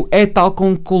vazio é tal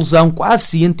conclusão quase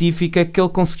científica que ele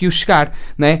conseguiu chegar,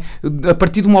 né? A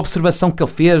partir de uma observação que ele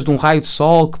fez de um raio de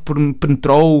sol que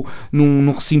penetrou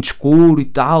num recinto escuro e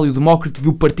tal, e o Demócrito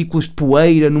viu partículas de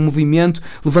poeira no movimento,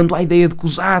 levando à ideia de que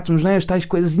os átomos, né, as tais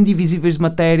coisas indivisíveis de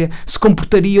matéria, se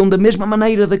comportariam da mesma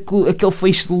maneira que aquele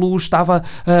feixe de luz estava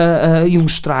a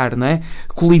ilustrar, né?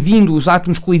 Colidindo, os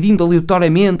átomos colidindo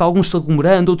aleatoriamente, alguns se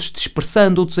aglomerando, outros se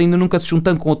dispersando, outros ainda nunca se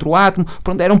juntando com outro átomo.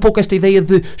 Pronto, era um pouco esta ideia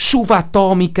de chuva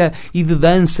atómica e de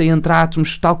dança entre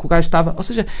átomos, tal que o gajo estava... Ou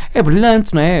seja, é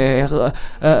brilhante, não é?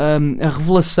 A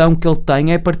revelação que ele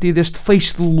tem é a partir deste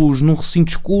feixe de luz num recinto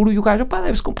escuro e o gajo,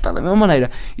 deve-se comportar da mesma maneira.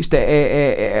 Isto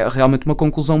é realmente uma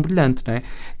conclusão brilhante, não é?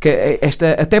 Que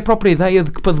até a própria ideia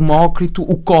de que para Demócrito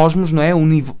o cosmos, não é? O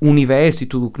universo e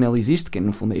tudo o que nele existe, que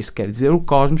no fundo é isto que quer dizer, o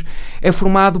cosmos, é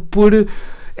formado por...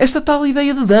 esta tal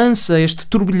ideia de dança, este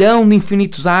turbilhão de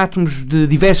infinitos átomos de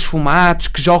diversos formatos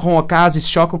que jogam a casa e se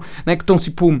chocam, né, que estão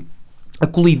tipo a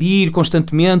colidir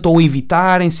constantemente ou a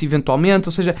evitarem-se eventualmente,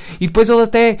 ou seja, e depois ele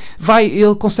até vai,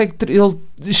 ele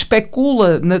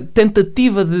especula na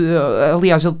tentativa de,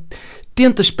 aliás, ele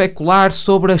tenta especular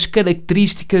sobre as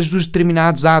características dos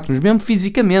determinados átomos, mesmo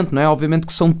fisicamente, não é? Obviamente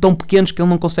que são tão pequenos que ele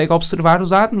não consegue observar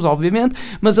os átomos, obviamente,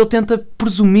 mas ele tenta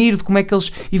presumir de como é que eles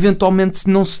eventualmente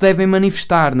não se devem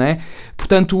manifestar, não é?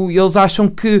 Portanto, eles acham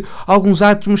que alguns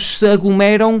átomos se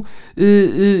aglomeram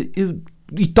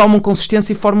e tomam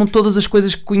consistência e formam todas as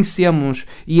coisas que conhecemos.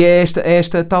 E é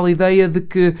esta tal ideia de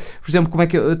que, por exemplo, como é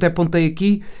que eu até apontei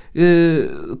aqui,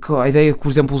 a ideia que, por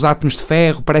exemplo, os átomos de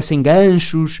ferro parecem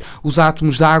ganchos, os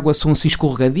átomos de água são assim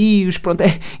escorregadios, pronto,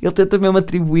 ele tenta mesmo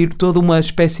atribuir toda uma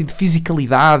espécie de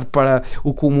fisicalidade para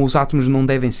como os átomos não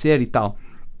devem ser e tal.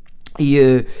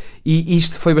 E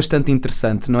isto foi bastante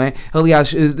interessante, não é?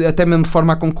 Aliás, até mesmo de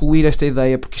forma a concluir esta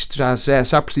ideia, porque isto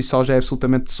já por si só já é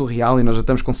absolutamente surreal e nós já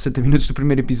estamos com 60 minutos do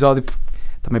primeiro episódio.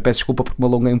 Também peço desculpa porque me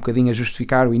alonguei um bocadinho a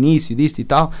justificar o início disto e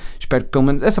tal. Espero que pelo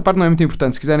menos... essa parte não é muito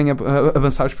importante. Se quiserem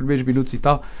avançar os primeiros minutos e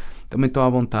tal, também estão à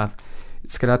vontade.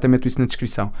 Se calhar até meto isso na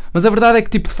descrição. Mas a verdade é que,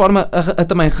 tipo, de forma a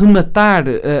também rematar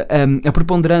a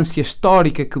preponderância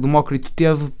histórica que o Demócrito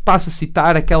teve, passo a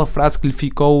citar aquela frase que lhe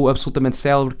ficou absolutamente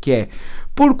célebre, que é: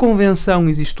 por convenção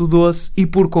existe o doce e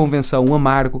por convenção o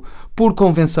amargo, por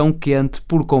convenção quente,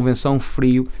 por convenção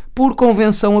frio, por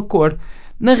convenção a cor.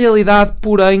 Na realidade,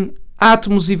 porém,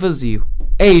 átomos e vazio.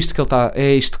 É isto que ele está,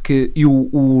 é isto que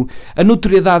a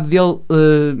notoriedade dele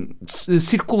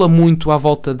circula muito à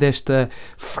volta desta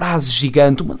frase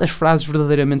gigante, uma das frases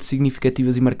verdadeiramente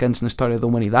significativas e marcantes na história da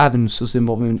humanidade e no seu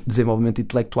desenvolvimento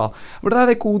intelectual. A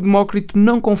verdade é que o Demócrito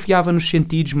não confiava nos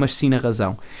sentidos, mas sim na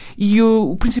razão. E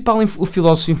o principal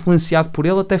filósofo influenciado por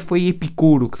ele até foi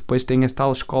Epicuro, que depois tem esta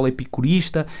tal escola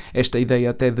epicurista, esta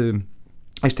ideia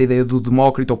do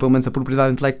Demócrito, ou pelo menos a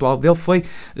propriedade intelectual dele, foi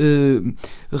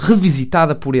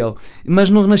revisitada por ele. Mas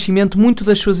no Renascimento, muito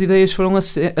das suas ideias foram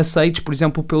aceitas, por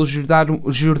exemplo, pelo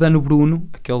Giordano Bruno,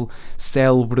 aquele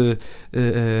célebre,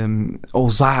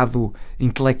 ousado,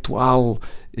 intelectual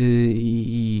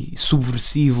e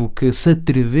subversivo que se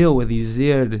atreveu a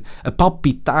dizer, a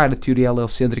palpitar a teoria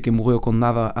heliocêntrica e morreu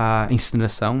condenado à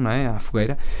incineração, não é? À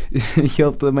fogueira. E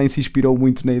ele também se inspirou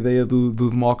muito na ideia do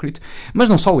Demócrito, mas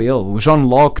não só ele, o John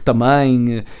Locke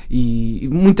também e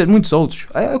muitos outros.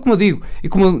 Como eu digo, e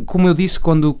como eu disse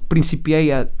quando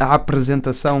principiei a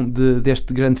apresentação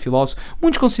deste grande filósofo,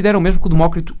 muitos consideram mesmo que o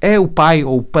Demócrito é o pai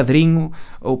ou o padrinho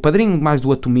mais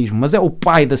do atomismo, mas é o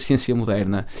pai da ciência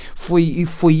moderna. Foi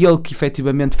ele que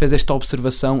efetivamente fez esta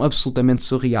observação absolutamente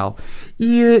surreal.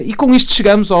 E com isto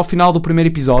chegamos ao final do primeiro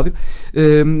episódio.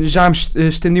 Já me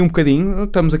estendi um bocadinho,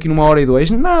 estamos aqui numa hora e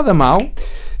 2, nada mal,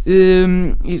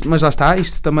 mas lá está,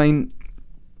 isto também...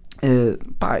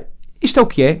 isto é o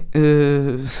que é.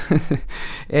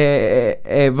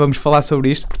 Vamos falar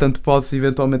sobre isto, portanto pode-se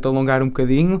eventualmente alongar um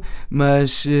bocadinho,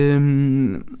 mas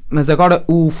agora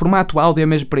o formato áudio é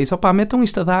mesmo para isso. Metam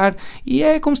isto a dar e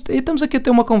é como se estamos aqui a ter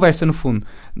uma conversa no fundo.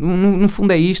 No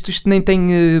fundo é isto nem tem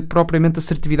propriamente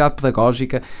assertividade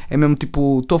pedagógica, é mesmo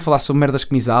tipo, estou a falar sobre merdas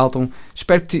que me exaltam.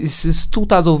 Espero que se tu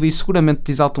estás a ouvir, seguramente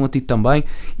te exaltam a ti também,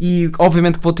 e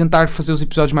obviamente que vou tentar fazer os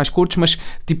episódios mais curtos, mas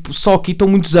tipo, só aqui estão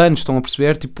muitos anos, estão a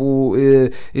perceber? Tipo,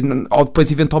 ou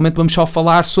depois eventualmente vamos só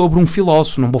falar sobre um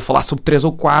filósofo, não vou falar sobre 3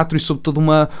 ou 4 e sobre toda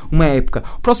uma época.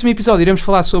 O próximo episódio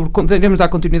iremos dar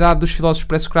continuidade dos filósofos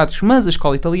pré-socráticos, mas a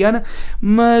escola italiana,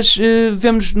 mas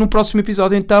vemos no próximo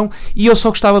episódio então. E eu só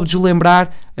gostava de vos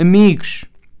lembrar, amigos,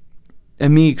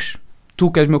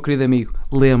 tu que és meu querido amigo,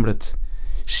 lembra-te,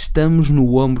 Estamos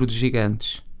no ombro dos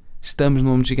gigantes. Estamos no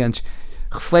ombro dos gigantes.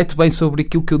 Reflete bem sobre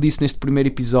aquilo que eu disse neste primeiro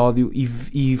episódio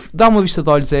e dá uma vista de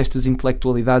olhos a estas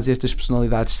intelectualidades e a estas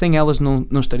personalidades. Sem elas não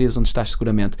estarias onde estás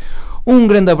seguramente. Um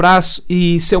grande abraço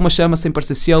e ser uma chama sem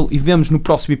parecer selo, e vemos no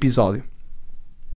próximo episódio.